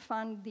helps to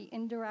fund the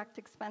indirect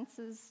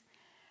expenses?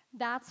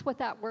 That's what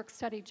that work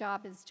study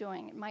job is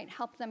doing. It might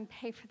help them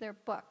pay for their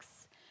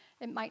books.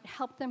 It might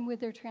help them with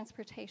their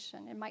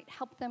transportation. It might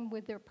help them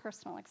with their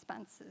personal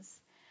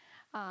expenses.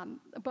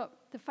 But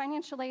the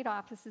financial aid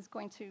office is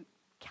going to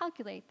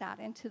calculate that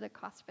into the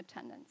cost of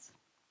attendance.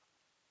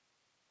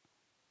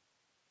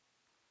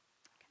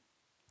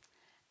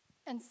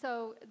 And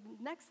so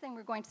the next thing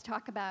we're going to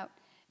talk about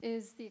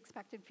is the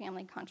expected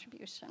family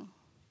contribution.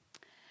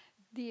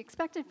 The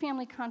expected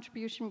family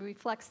contribution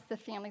reflects the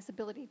family's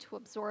ability to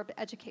absorb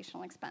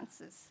educational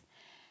expenses.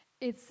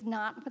 It's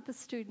not what the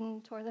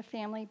student or the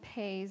family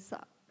pays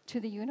to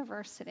the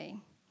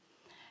university.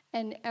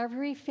 And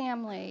every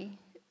family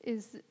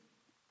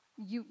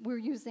we're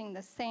using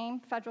the same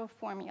federal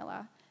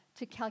formula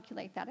to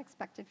calculate that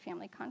expected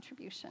family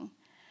contribution.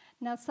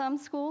 Now, some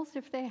schools,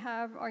 if they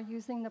are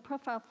using the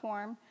profile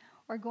form,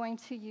 are going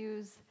to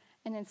use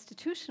an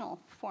institutional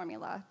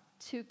formula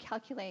to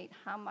calculate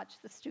how much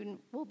the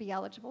student will be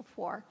eligible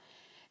for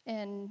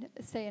in,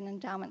 say, an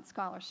endowment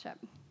scholarship.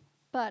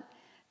 But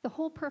the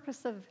whole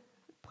purpose of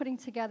putting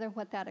together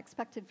what that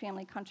expected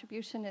family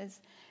contribution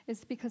is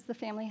because the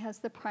family has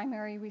the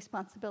primary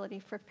responsibility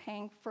for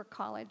paying for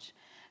college.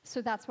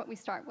 So that's what we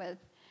start with,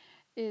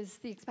 is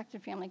the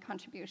expected family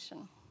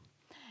contribution.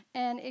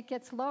 And it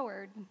gets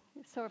lowered,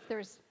 so if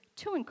there's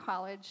 2 in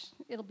college,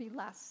 it'll be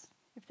less.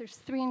 If there's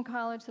 3 in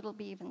college, it'll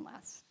be even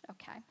less,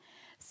 okay?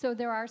 So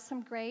there are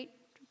some great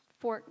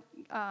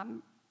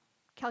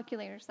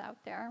calculators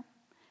out there.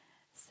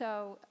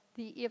 So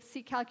the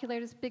EFC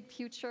calculators,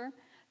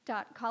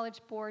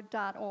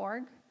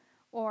 bigfuture.collegeboard.org,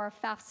 or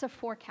FAFSA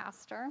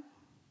Forecaster.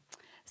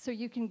 So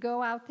you can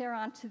go out there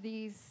onto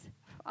these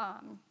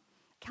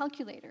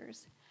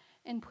calculators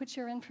and put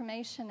your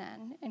information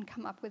in and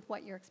come up with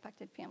what your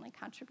expected family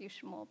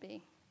contribution will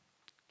be.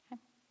 Okay.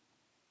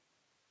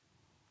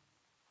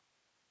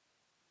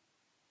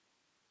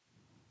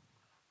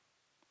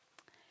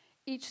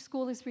 Each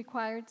school is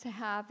required to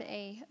have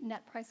a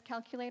net price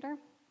calculator.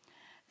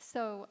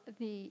 So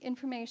the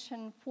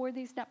information for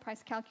these net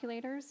price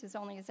calculators is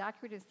only as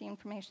accurate as the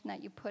information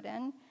that you put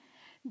in.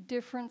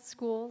 Different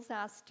schools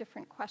ask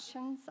different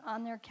questions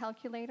on their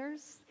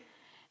calculators.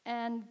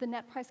 And the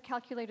net price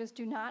calculators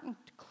do not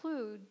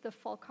include the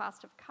full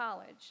cost of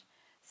college.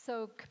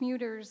 So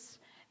commuters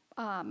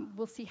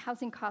will see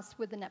housing costs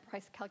with the net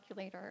price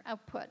calculator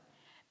output.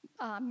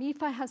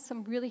 MEFA has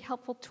some really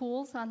helpful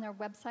tools on their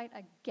website,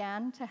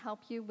 again, to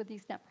help you with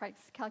these net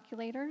price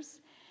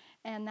calculators.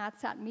 And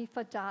that's at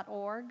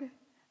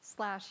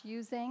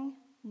mefa.org/using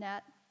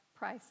net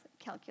price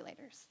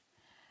calculators.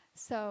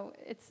 So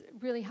it's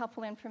really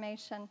helpful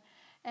information.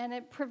 And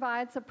it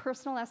provides a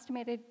personal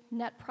estimated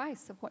net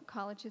price of what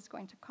college is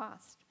going to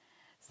cost.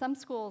 Some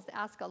schools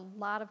ask a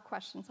lot of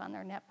questions on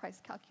their net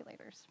price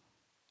calculators.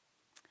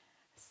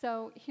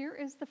 So here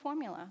is the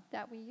formula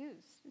that we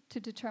use to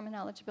determine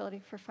eligibility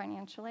for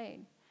financial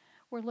aid.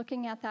 We're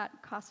looking at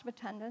that cost of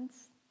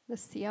attendance, the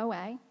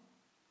COA,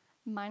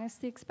 minus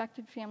the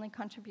expected family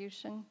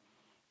contribution,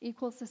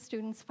 equals the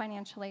student's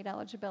financial aid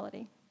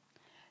eligibility.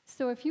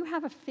 So if you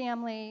have a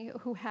family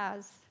who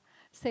has,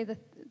 say the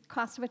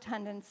cost of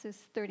attendance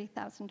is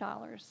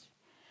 $30,000,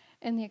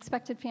 and the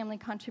expected family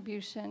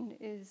contribution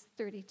is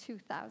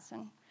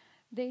 $32,000,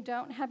 they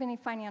don't have any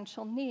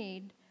financial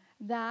need,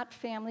 that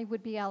family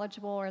would be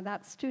eligible, or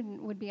that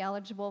student would be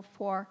eligible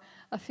for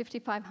a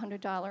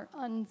 $5,500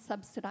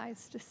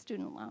 unsubsidized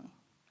student loan,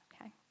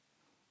 okay?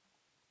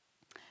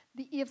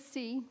 The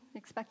EFC, the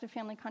expected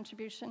family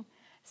contribution,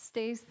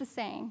 stays the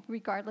same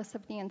regardless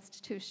of the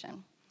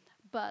institution,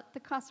 but the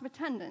cost of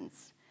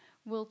attendance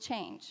will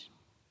change.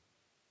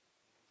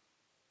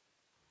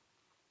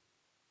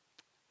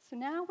 So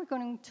now we're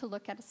going to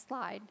look at a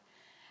slide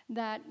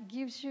that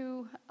gives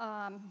you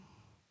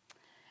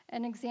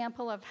an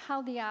example of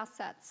how the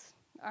assets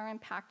are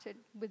impacted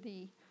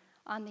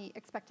on the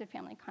expected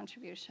family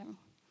contribution.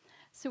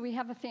 So we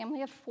have a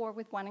family of 4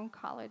 with 1 in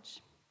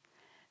college.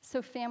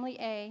 So family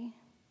A,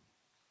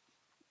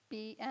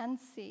 B, and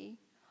C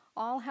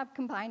all have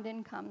combined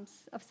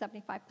incomes of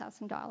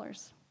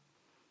 $75,000.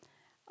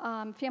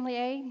 Family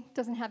A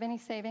doesn't have any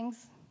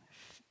savings,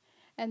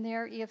 and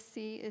their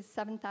EFC is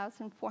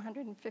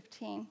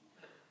 $7,415.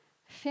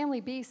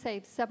 Family B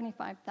saves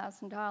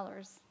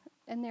 $75,000,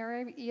 and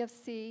their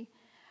EFC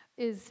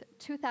is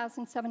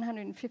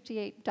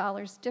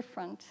 $2,758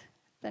 different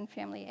than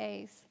family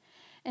A's.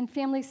 And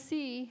family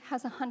C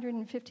has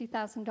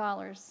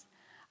 $150,000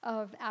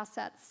 of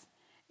assets,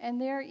 and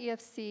their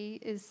EFC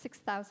is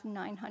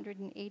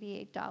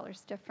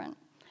 $6,988 different.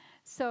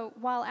 So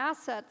while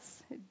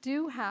assets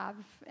do have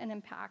an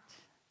impact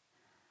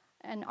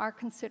and are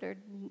considered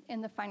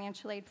in the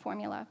financial aid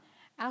formula,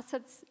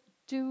 assets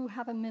do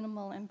have a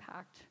minimal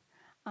impact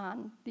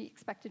on the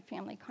expected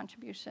family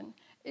contribution.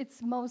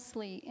 It's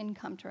mostly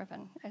income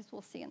driven, as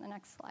we'll see in the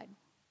next slide.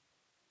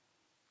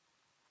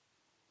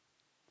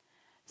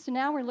 So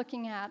now we're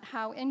looking at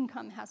how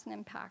income has an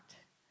impact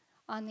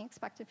on the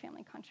expected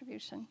family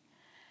contribution.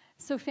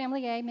 So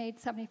family A made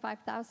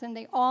 $75,000.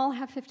 They all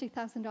have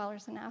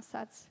 $50,000 in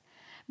assets,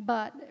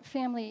 but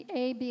family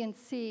A, B, and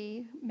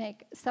C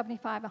make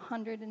 $75,000,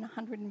 $100,000, and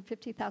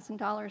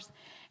 $150,000.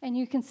 And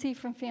you can see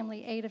from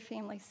family A to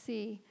family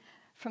C,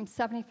 from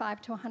 $75,000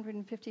 to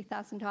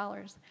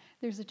 $150,000,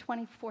 there's a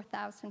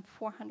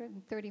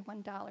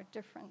 $24,431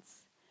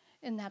 difference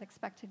in that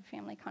expected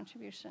family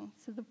contribution.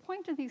 So the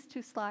point of these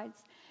two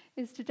slides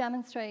is to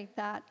demonstrate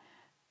that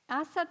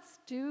assets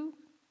do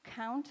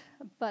count,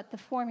 but the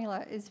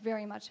formula is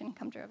very much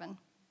income driven.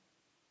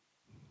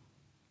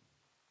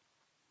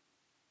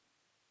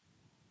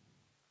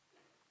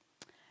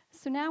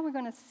 So now we're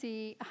going to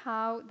see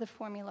how the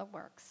formula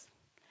works.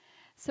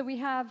 So we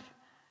have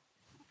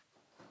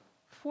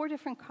 4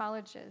 different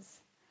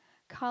colleges.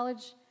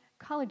 College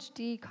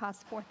D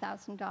costs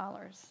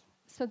 $4,000.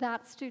 So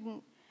that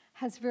student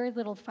has very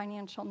little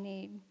financial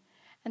need.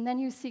 And then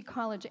you see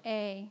College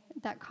A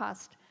that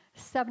cost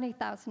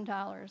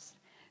 $70,000.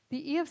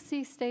 The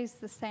EFC stays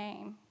the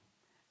same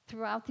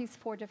throughout these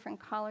 4 different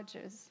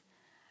colleges,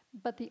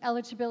 but the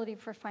eligibility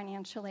for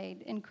financial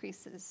aid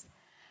increases.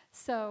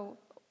 So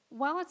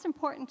while it's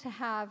important to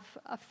have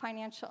a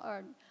financial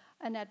or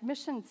an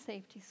admission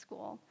safety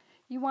school,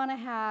 you want to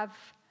have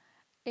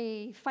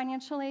a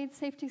financial aid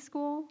safety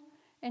school,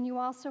 and you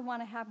also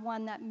want to have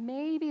one that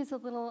maybe is a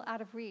little out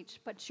of reach,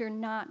 but you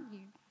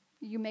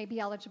may be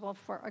eligible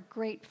for a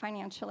great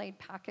financial aid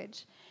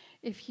package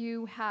if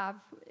you have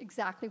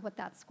exactly what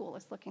that school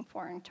is looking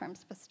for in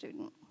terms of a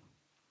student.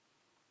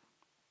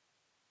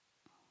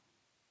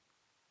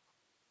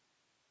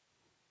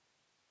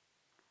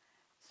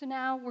 So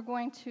now we're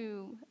going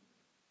to,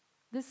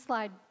 this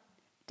slide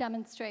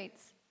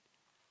demonstrates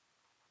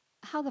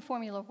how the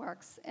formula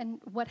works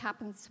and what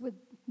happens with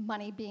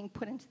money being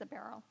put into the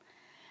barrel.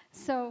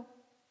 So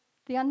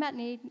the unmet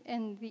need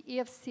and the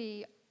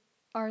EFC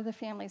are the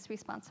family's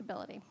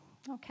responsibility,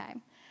 okay?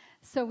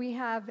 So we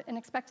have an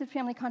expected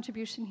family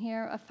contribution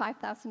here of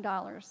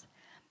 $5,000.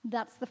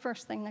 That's the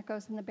first thing that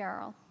goes in the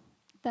barrel.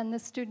 Then the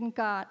student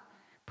got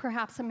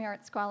perhaps a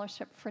merit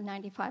scholarship for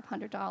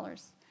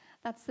 $9,500.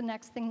 That's the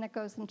next thing that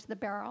goes into the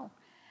barrel.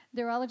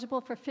 They're eligible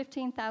for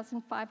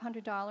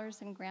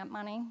 $15,500 in grant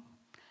money.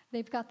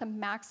 They've got the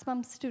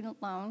maximum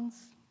student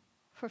loans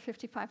for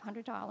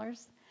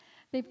 $5,500.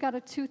 They've got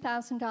a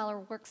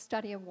 $2,000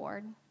 work-study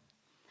award.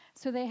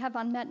 So they have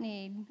unmet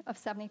need of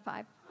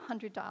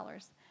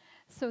 $7,500.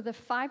 So the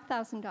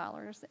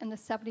 $5,000 and the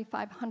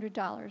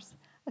 $7,500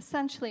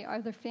 essentially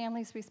are the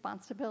family's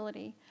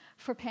responsibility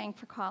for paying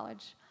for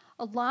college,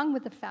 along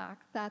with the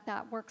fact that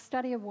that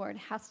work-study award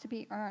has to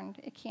be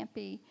earned. It can't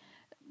be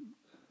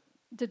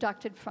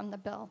deducted from the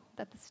bill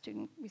that the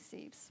student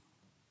receives.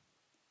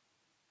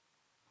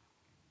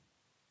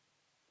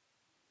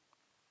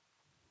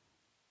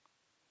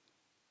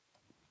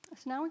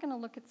 So now we're going to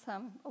look at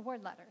some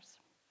award letters.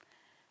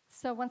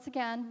 So once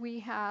again, we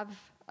have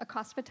a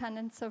cost of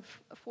attendance of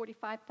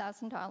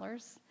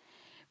 $45,000.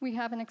 We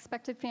have an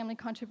expected family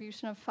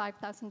contribution of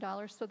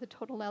 $5,000, so the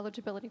total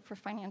eligibility for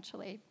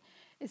financial aid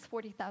is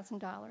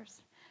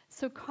 $40,000.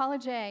 So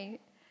College A,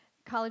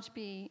 College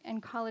B,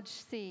 and College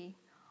C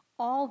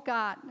all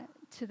got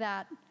to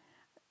that.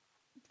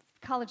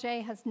 College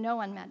A has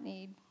no unmet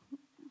need,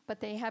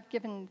 but they have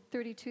given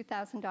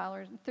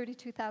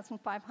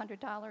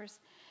 $32,500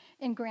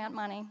 in grant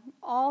money.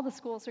 All the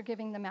schools are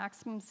giving the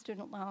maximum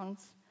student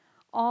loans.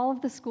 All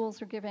of the schools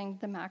are giving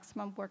the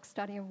maximum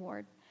work-study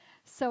award.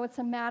 So it's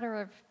a matter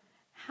of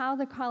how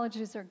the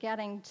colleges are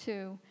getting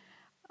to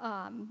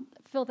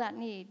fill that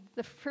need.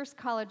 The first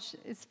college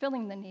is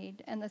filling the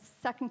need, and the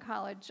second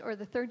college or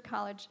the third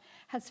college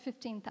has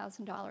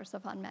 $15,000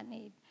 of unmet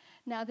need.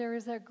 Now, there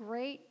is a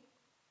great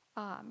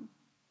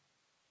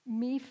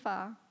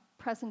MEFA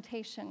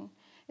presentation.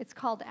 It's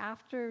called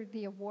After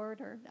the Award,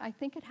 or I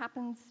think it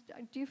happens,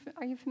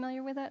 are you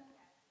familiar with it?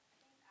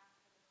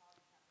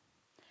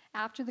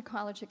 After the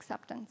college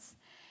acceptance.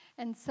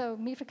 And so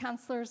MEFA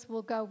counselors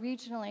will go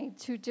regionally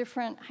to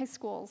different high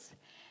schools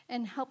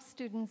and help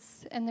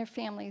students and their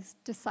families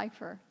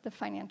decipher the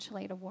financial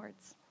aid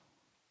awards.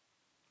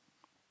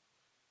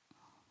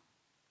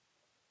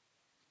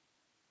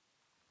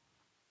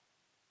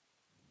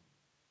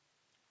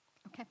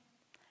 Okay,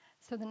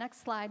 so the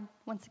next slide,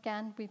 once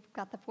again, we've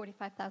got the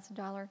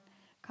 $45,000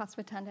 cost of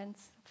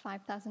attendance,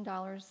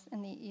 $5,000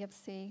 in the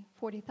EFC,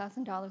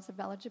 $40,000 of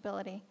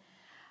eligibility.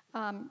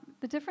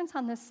 The difference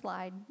on this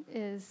slide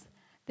is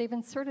they've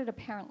inserted a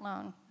parent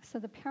loan. So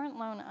the parent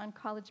loan on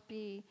College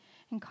B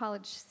and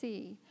College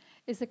C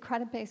is a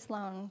credit-based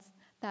loan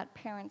that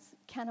parents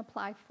can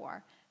apply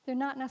for. They're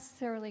not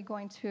necessarily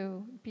going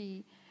to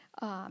be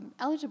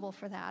eligible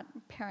for that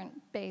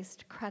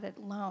parent-based credit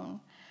loan,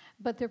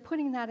 but they're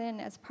putting that in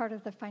as part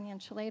of the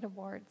financial aid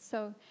award.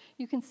 So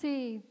you can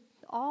see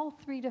all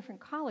three different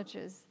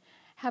colleges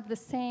have the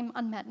same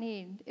unmet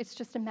need. It's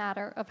just a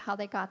matter of how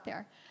they got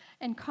there.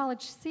 And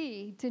College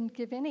C didn't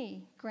give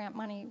any grant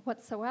money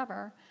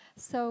whatsoever,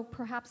 so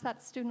perhaps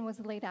that student was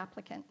a late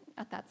applicant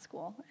at that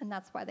school, and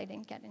that's why they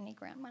didn't get any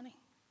grant money.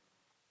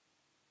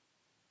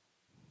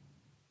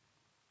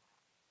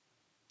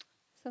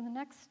 So the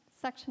next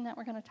section that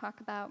we're going to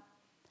talk about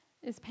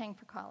is paying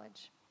for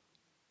college.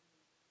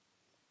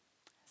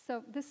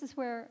 So this is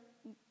where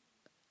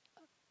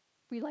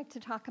we like to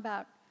talk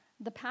about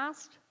the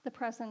past, the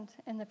present,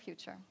 and the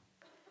future.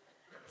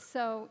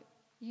 So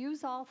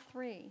use all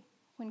three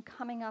when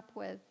coming up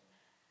with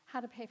how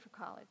to pay for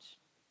college.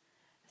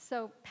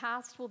 So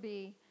past will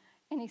be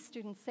any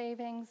student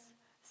savings,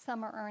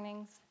 summer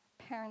earnings,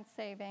 parent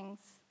savings.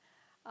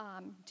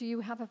 Do you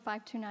have a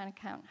 529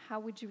 account?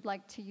 How would you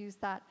like to use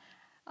that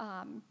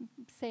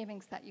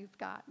savings that you've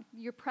got?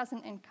 Your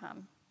present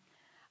income.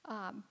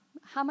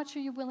 How much are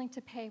you willing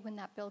to pay when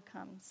that bill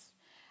comes?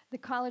 The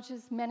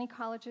colleges, many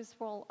colleges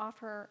will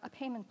offer a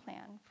payment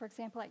plan. For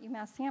example, at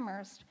UMass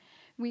Amherst,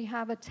 we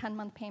have a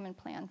 10-month payment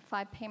plan.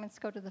 5 payments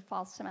go to the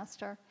fall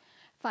semester,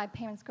 5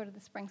 payments go to the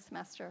spring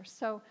semester.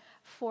 So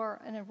for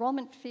an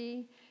enrollment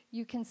fee,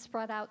 you can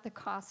spread out the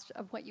cost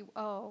of what you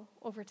owe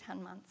over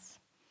 10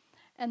 months.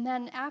 And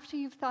then after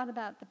you've thought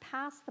about the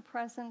past, the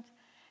present,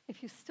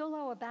 if you still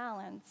owe a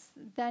balance,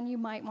 then you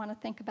might want to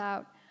think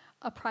about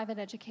a private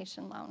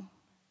education loan.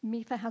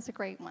 MEFA has a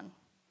great one.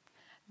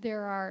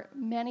 There are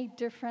many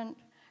different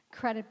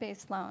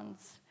credit-based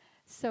loans.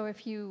 So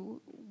if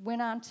you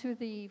went onto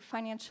the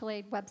financial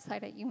aid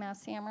website at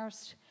UMass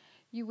Amherst,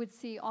 you would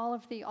see all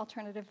of the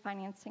alternative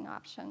financing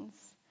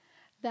options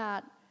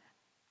that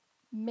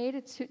made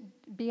it to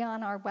be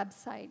on our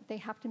website. They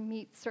have to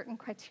meet certain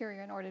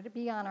criteria in order to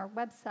be on our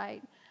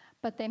website,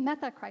 but they met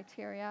that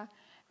criteria,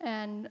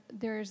 and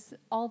there's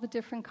all the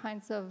different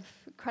kinds of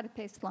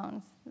credit-based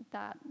loans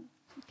that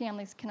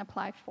families can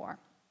apply for.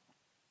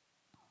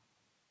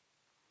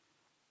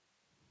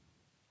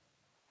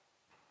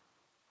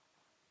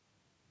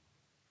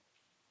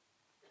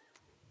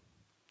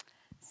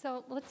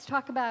 So let's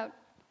talk about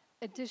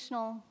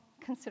additional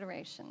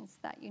considerations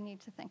that you need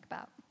to think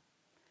about.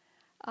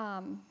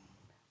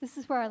 This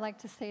is where I like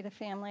to say to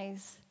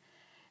families,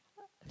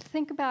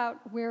 think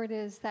about where it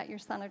is that your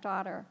son or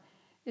daughter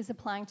is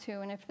applying to,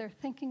 and if they're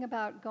thinking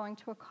about going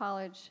to a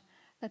college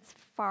that's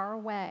far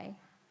away,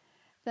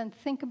 then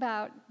think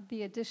about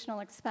the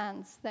additional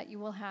expense that you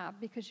will have,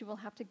 because you will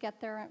have to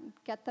get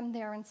them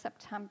there in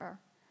September.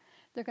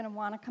 They're going to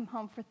want to come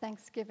home for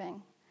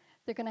Thanksgiving.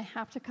 They're going to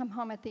have to come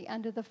home at the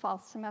end of the fall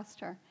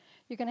semester.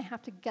 You're going to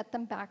have to get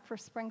them back for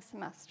spring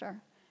semester.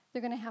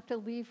 They're going to have to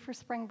leave for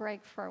spring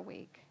break for a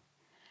week.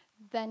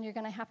 Then you're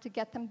going to have to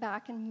get them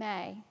back in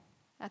May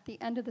at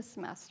the end of the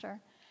semester,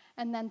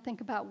 and then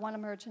think about one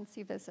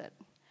emergency visit.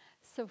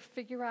 So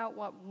figure out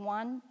what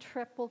one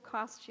trip will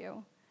cost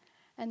you,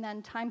 and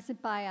then times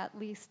it by at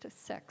least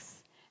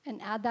 6,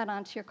 and add that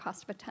onto your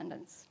cost of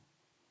attendance,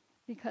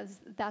 because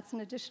that's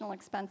an additional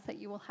expense that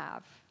you will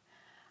have.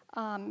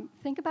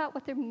 Think about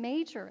what their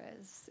major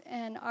is,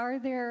 and are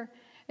there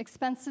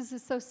expenses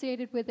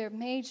associated with their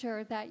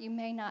major that you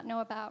may not know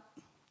about.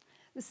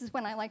 This is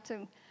when I like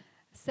to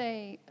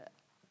say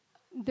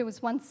there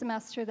was one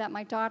semester that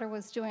my daughter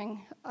was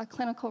doing a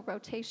clinical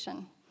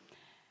rotation,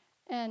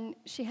 and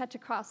she had to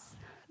cross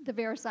the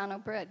Verrazano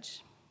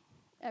Bridge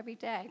every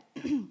day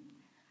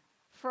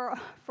for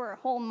a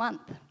whole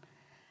month.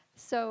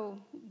 So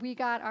we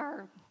got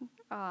our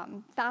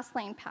fast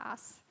lane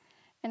pass,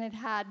 and it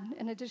had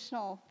an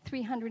additional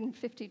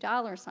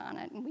 $350 on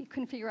it, and we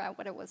couldn't figure out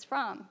what it was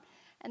from.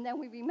 And then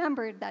we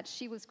remembered that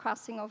she was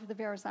crossing over the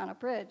Verrazano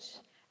Bridge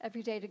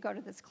every day to go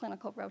to this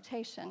clinical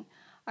rotation.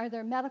 Are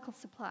there medical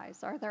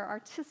supplies? Are there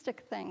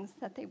artistic things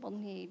that they will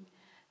need?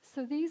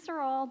 So these are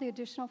all the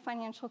additional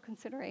financial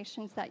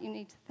considerations that you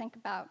need to think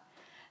about.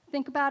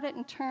 Think about it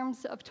in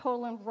terms of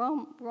total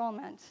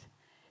enrollment.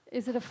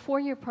 Is it a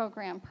 4-year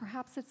program?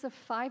 Perhaps it's a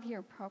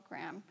 5-year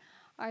program.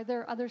 Are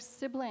there other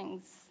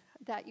siblings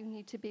that you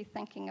need to be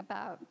thinking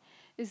about?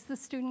 Is the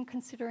student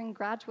considering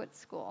graduate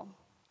school?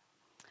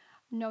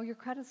 Know your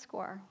credit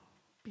score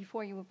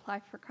before you apply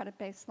for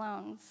credit-based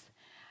loans.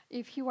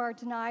 If you are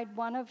denied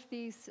one of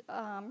these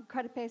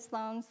credit-based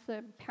loans,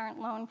 the parent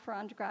loan for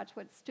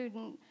undergraduate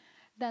student,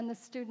 then the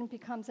student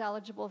becomes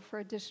eligible for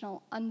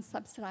additional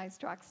unsubsidized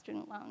direct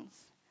student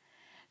loans.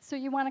 So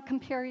you want to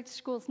compare each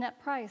school's net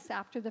price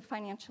after the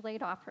financial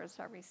aid offers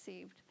are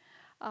received.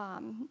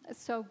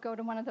 So go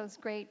to one of those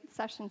great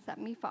sessions that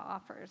MEFA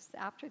offers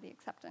after the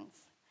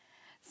acceptance.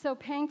 So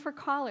paying for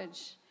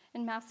college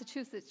in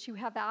Massachusetts, you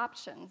have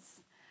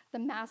options. The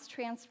mass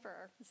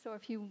transfer, so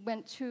if you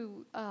went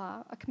to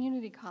a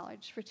community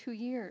college for 2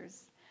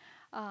 years,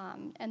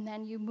 and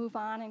then you move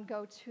on and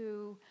go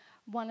to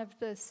one of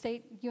the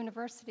state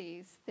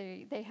universities,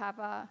 they have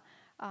a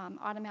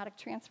automatic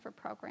transfer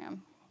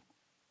program.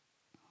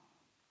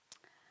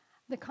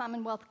 The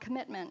Commonwealth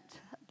commitment,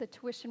 the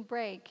tuition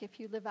break if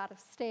you live out of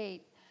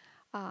state.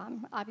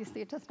 Obviously,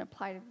 it doesn't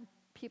apply to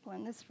people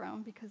in this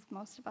room because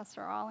most of us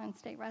are all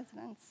in-state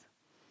residents.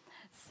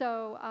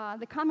 So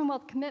the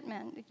Commonwealth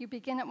commitment, you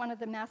begin at one of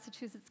the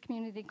Massachusetts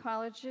community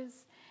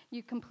colleges,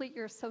 you complete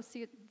your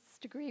associate's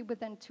degree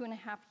within 2.5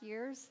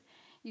 years,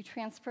 you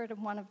transfer to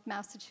one of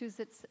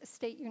Massachusetts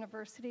state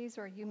universities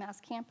or UMass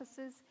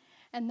campuses,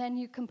 and then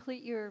you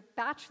complete your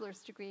bachelor's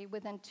degree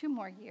within 2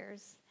 more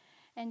years,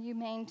 and you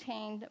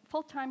maintain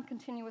full-time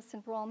continuous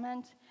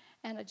enrollment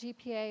and a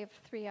GPA of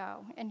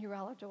 3.0, and you're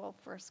eligible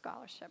for a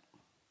scholarship.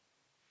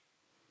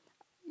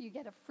 You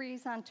get a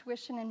freeze on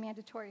tuition and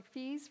mandatory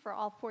fees for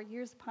all 4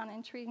 years upon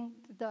entering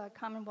the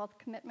Commonwealth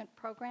Commitment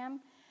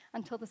Program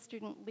until the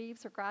student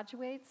leaves or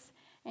graduates,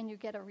 and you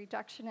get a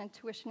reduction in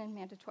tuition and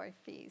mandatory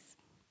fees.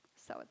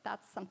 So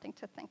that's something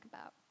to think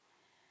about.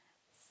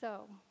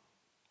 So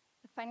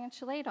the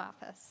financial aid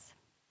office.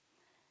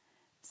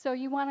 So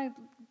you want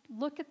to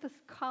look at the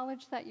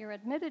college that you're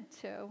admitted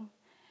to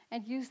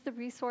and use the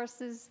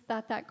resources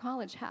that that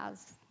college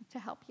has to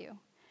help you.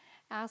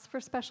 Ask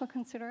for special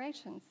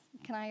considerations.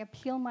 Can I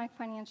appeal my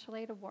financial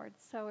aid award?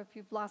 So if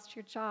you've lost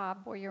your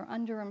job or you're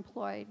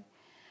underemployed,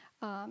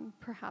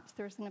 perhaps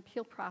there's an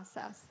appeal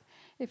process.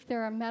 If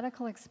there are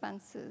medical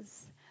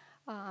expenses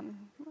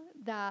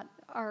that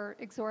are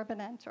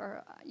exorbitant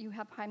or you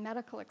have high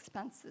medical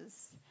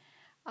expenses,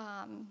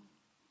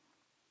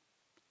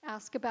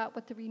 ask about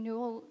what the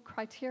renewal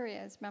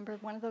criteria is. Remember,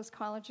 one of those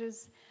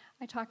colleges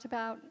I talked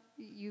about,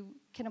 you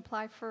can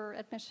apply for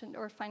admission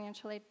or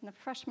financial aid in the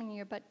freshman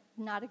year, but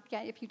not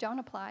again. If you don't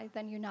apply,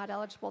 then you're not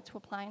eligible to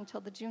apply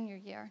until the junior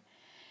year.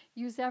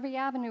 Use every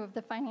avenue of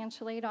the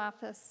financial aid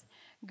office.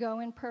 Go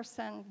in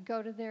person,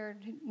 go to their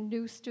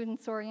new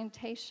students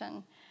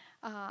orientation.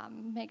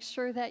 Make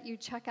sure that you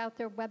check out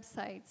their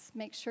websites.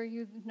 Make sure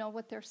you know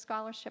what their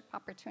scholarship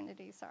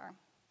opportunities are.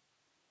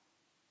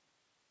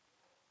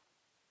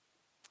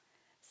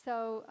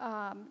 So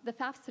the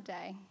FAFSA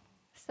Day.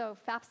 So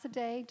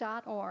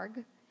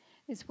FAFSAday.org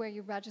is where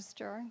you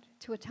register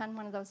to attend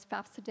one of those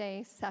FAFSA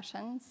Day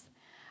sessions.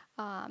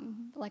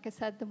 Like I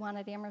said, the one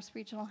at Amherst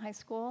Regional High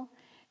School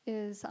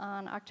is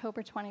on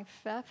October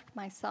 25th.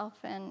 Myself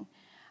and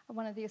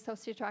one of the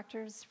associate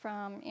directors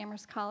from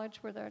Amherst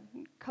College were the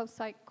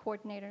co-site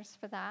coordinators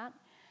for that.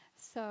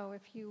 So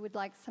if you would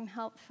like some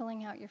help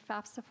filling out your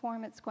FAFSA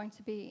form, it's going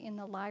to be in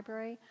the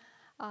library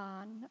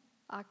on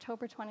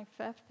October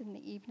 25th in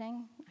the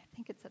evening. I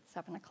think it's at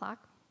 7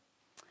 o'clock.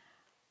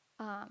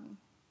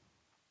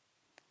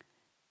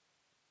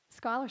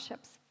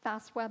 Scholarships,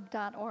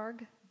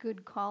 fastweb.org,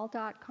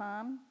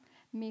 goodcall.com,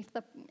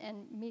 MEFA,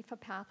 and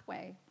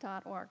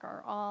MEFApathway.org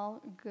are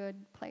all good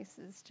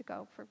places to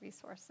go for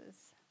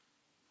resources.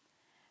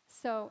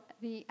 So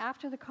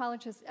after the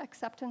college's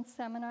acceptance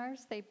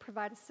seminars, they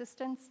provide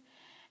assistance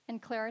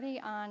and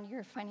clarity on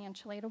your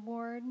financial aid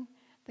award,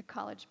 the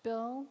college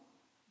bill,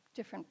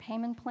 different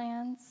payment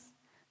plans,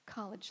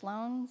 college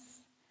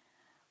loans,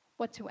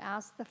 what to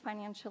ask the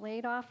financial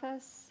aid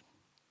office.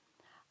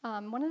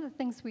 One of the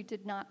things we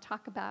did not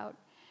talk about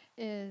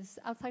is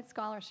outside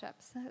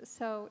scholarships.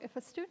 So if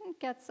a student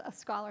gets a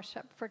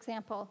scholarship, for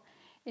example,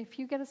 if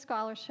you get a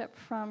scholarship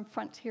from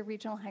Frontier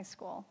Regional High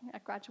School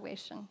at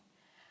graduation,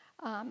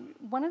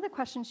 One of the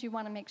questions you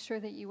want to make sure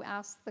that you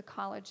ask the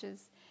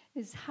colleges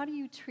is how do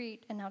you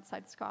treat an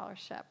outside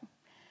scholarship?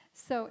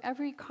 So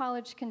every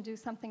college can do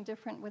something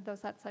different with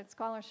those outside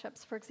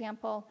scholarships. For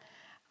example,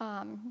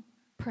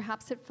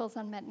 perhaps it fills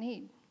unmet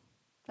need.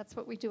 That's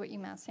what we do at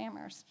UMass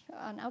Amherst.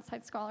 An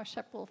outside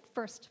scholarship will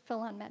first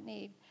fill unmet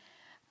need.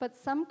 But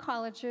some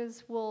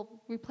colleges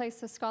will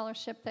replace a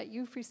scholarship that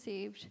you've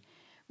received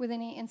with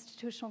any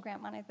institutional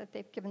grant money that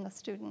they've given the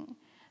student.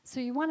 So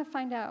you want to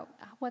find out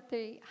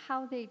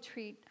how they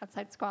treat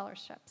outside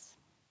scholarships.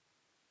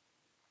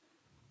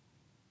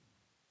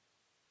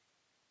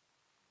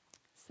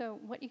 So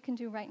what you can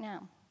do right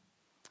now,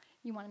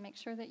 you want to make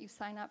sure that you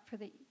sign up for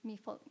the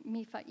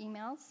MEFA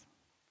emails.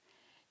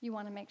 You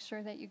want to make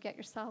sure that you get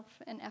yourself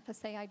an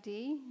FSA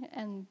ID,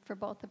 and for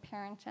both the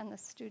parent and the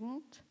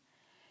student.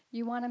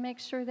 You want to make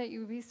sure that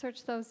you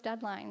research those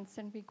deadlines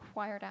and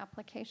required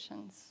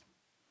applications.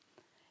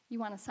 You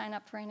want to sign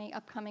up for any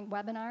upcoming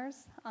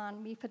webinars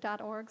on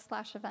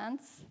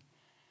mefa.org/events.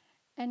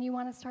 And you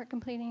want to start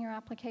completing your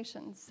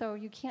applications. So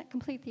you can't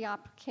complete the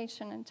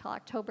application until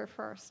October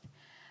 1st,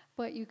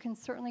 but you can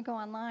certainly go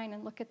online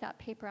and look at that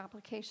paper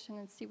application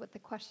and see what the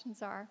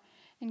questions are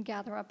and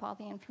gather up all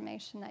the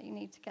information that you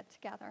need to get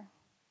together.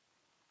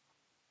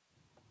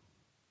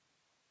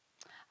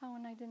 Oh,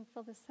 and I didn't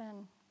fill this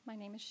in. My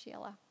name is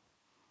Sheila.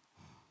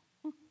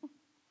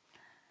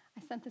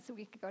 I sent this a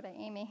week ago to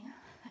Amy.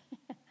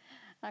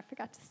 I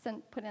forgot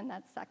to put in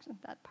that section,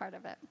 that part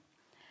of it.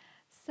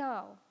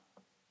 So,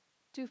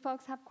 do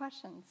folks have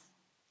questions?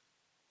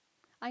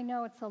 I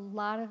know it's a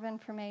lot of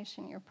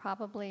information. You're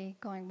probably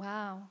going,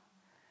 wow,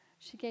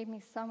 she gave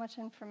me so much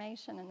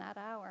information in that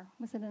hour.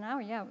 Was it an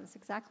hour? Yeah, it was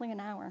exactly an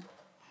hour.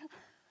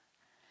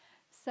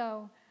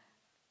 So,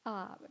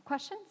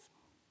 questions?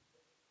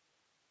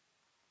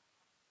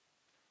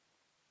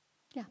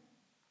 Yeah.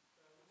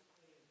 So I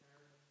recently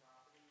inherited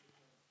property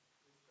and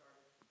we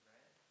started to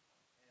rent,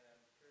 and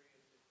I'm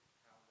curious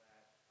how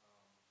that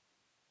is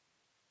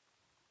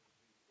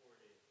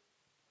reported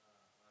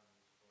on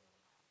these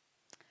forms.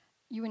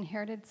 You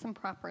inherited some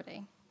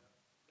property.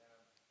 That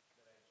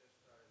I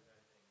just started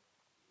renting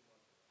 2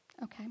 months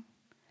ago. Okay.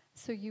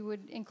 So you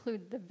would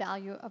include the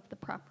value of the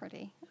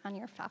property on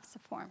your FAFSA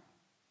form.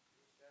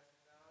 The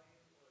assessed value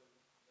or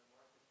the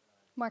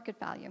market value? Market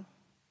value.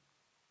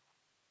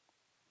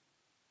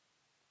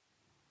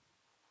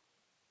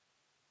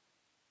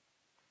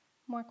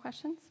 More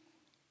questions?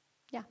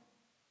 Yeah.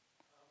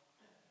 Question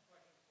for you. So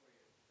I have a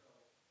 2017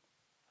 utility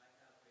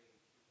that would be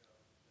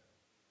tax credit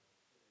that I would be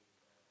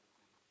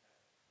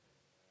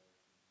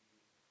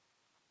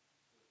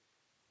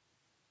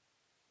using.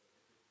 So it's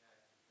a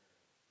tax return.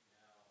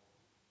 Now,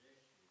 this year,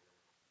 my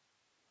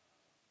employment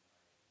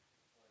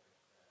status changed and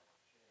it's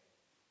drastic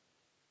change.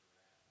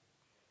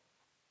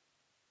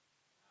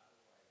 How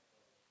do I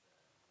approach that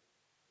with regards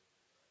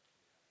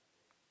to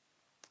the application?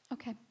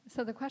 Okay.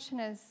 So the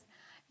question is,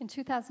 in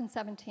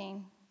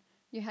 2017,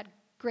 you had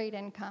great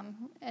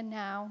income, and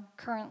now,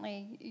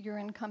 currently, your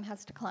income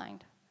has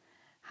declined.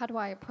 How do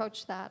I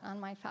approach that on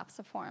my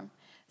FAFSA form?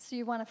 So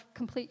you want to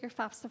complete your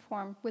FAFSA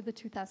form with the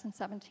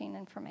 2017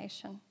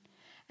 information.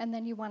 And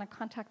then you want to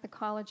contact the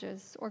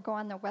colleges or go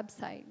on their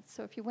website.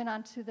 So if you went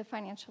onto the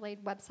financial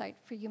aid website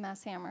for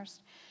UMass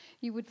Amherst,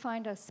 you would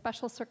find a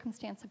special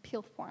circumstance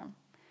appeal form.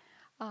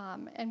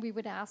 And we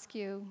would ask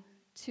you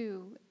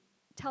to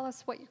tell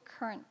us what your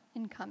current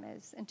income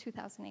is in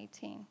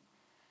 2018.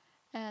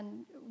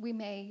 And we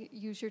may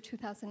use your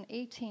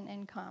 2018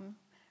 income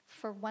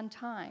for one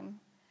time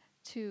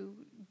to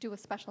do a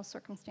special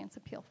circumstance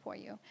appeal for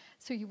you.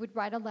 So you would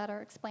write a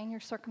letter, explain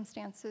your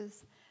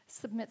circumstances,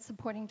 submit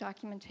supporting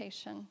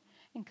documentation,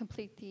 and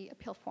complete the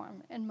appeal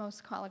form. And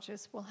most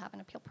colleges will have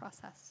an appeal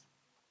process.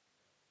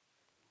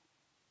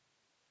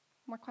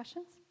 More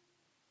questions?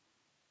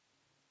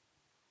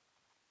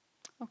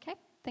 Okay.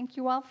 Thank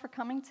you all for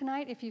coming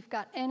tonight. If you've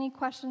got any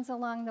questions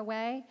along the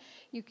way,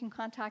 you can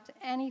contact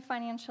any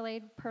financial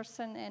aid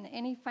person in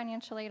any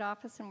financial aid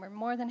office, and we're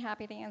more than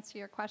happy to answer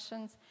your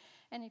questions.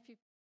 And if you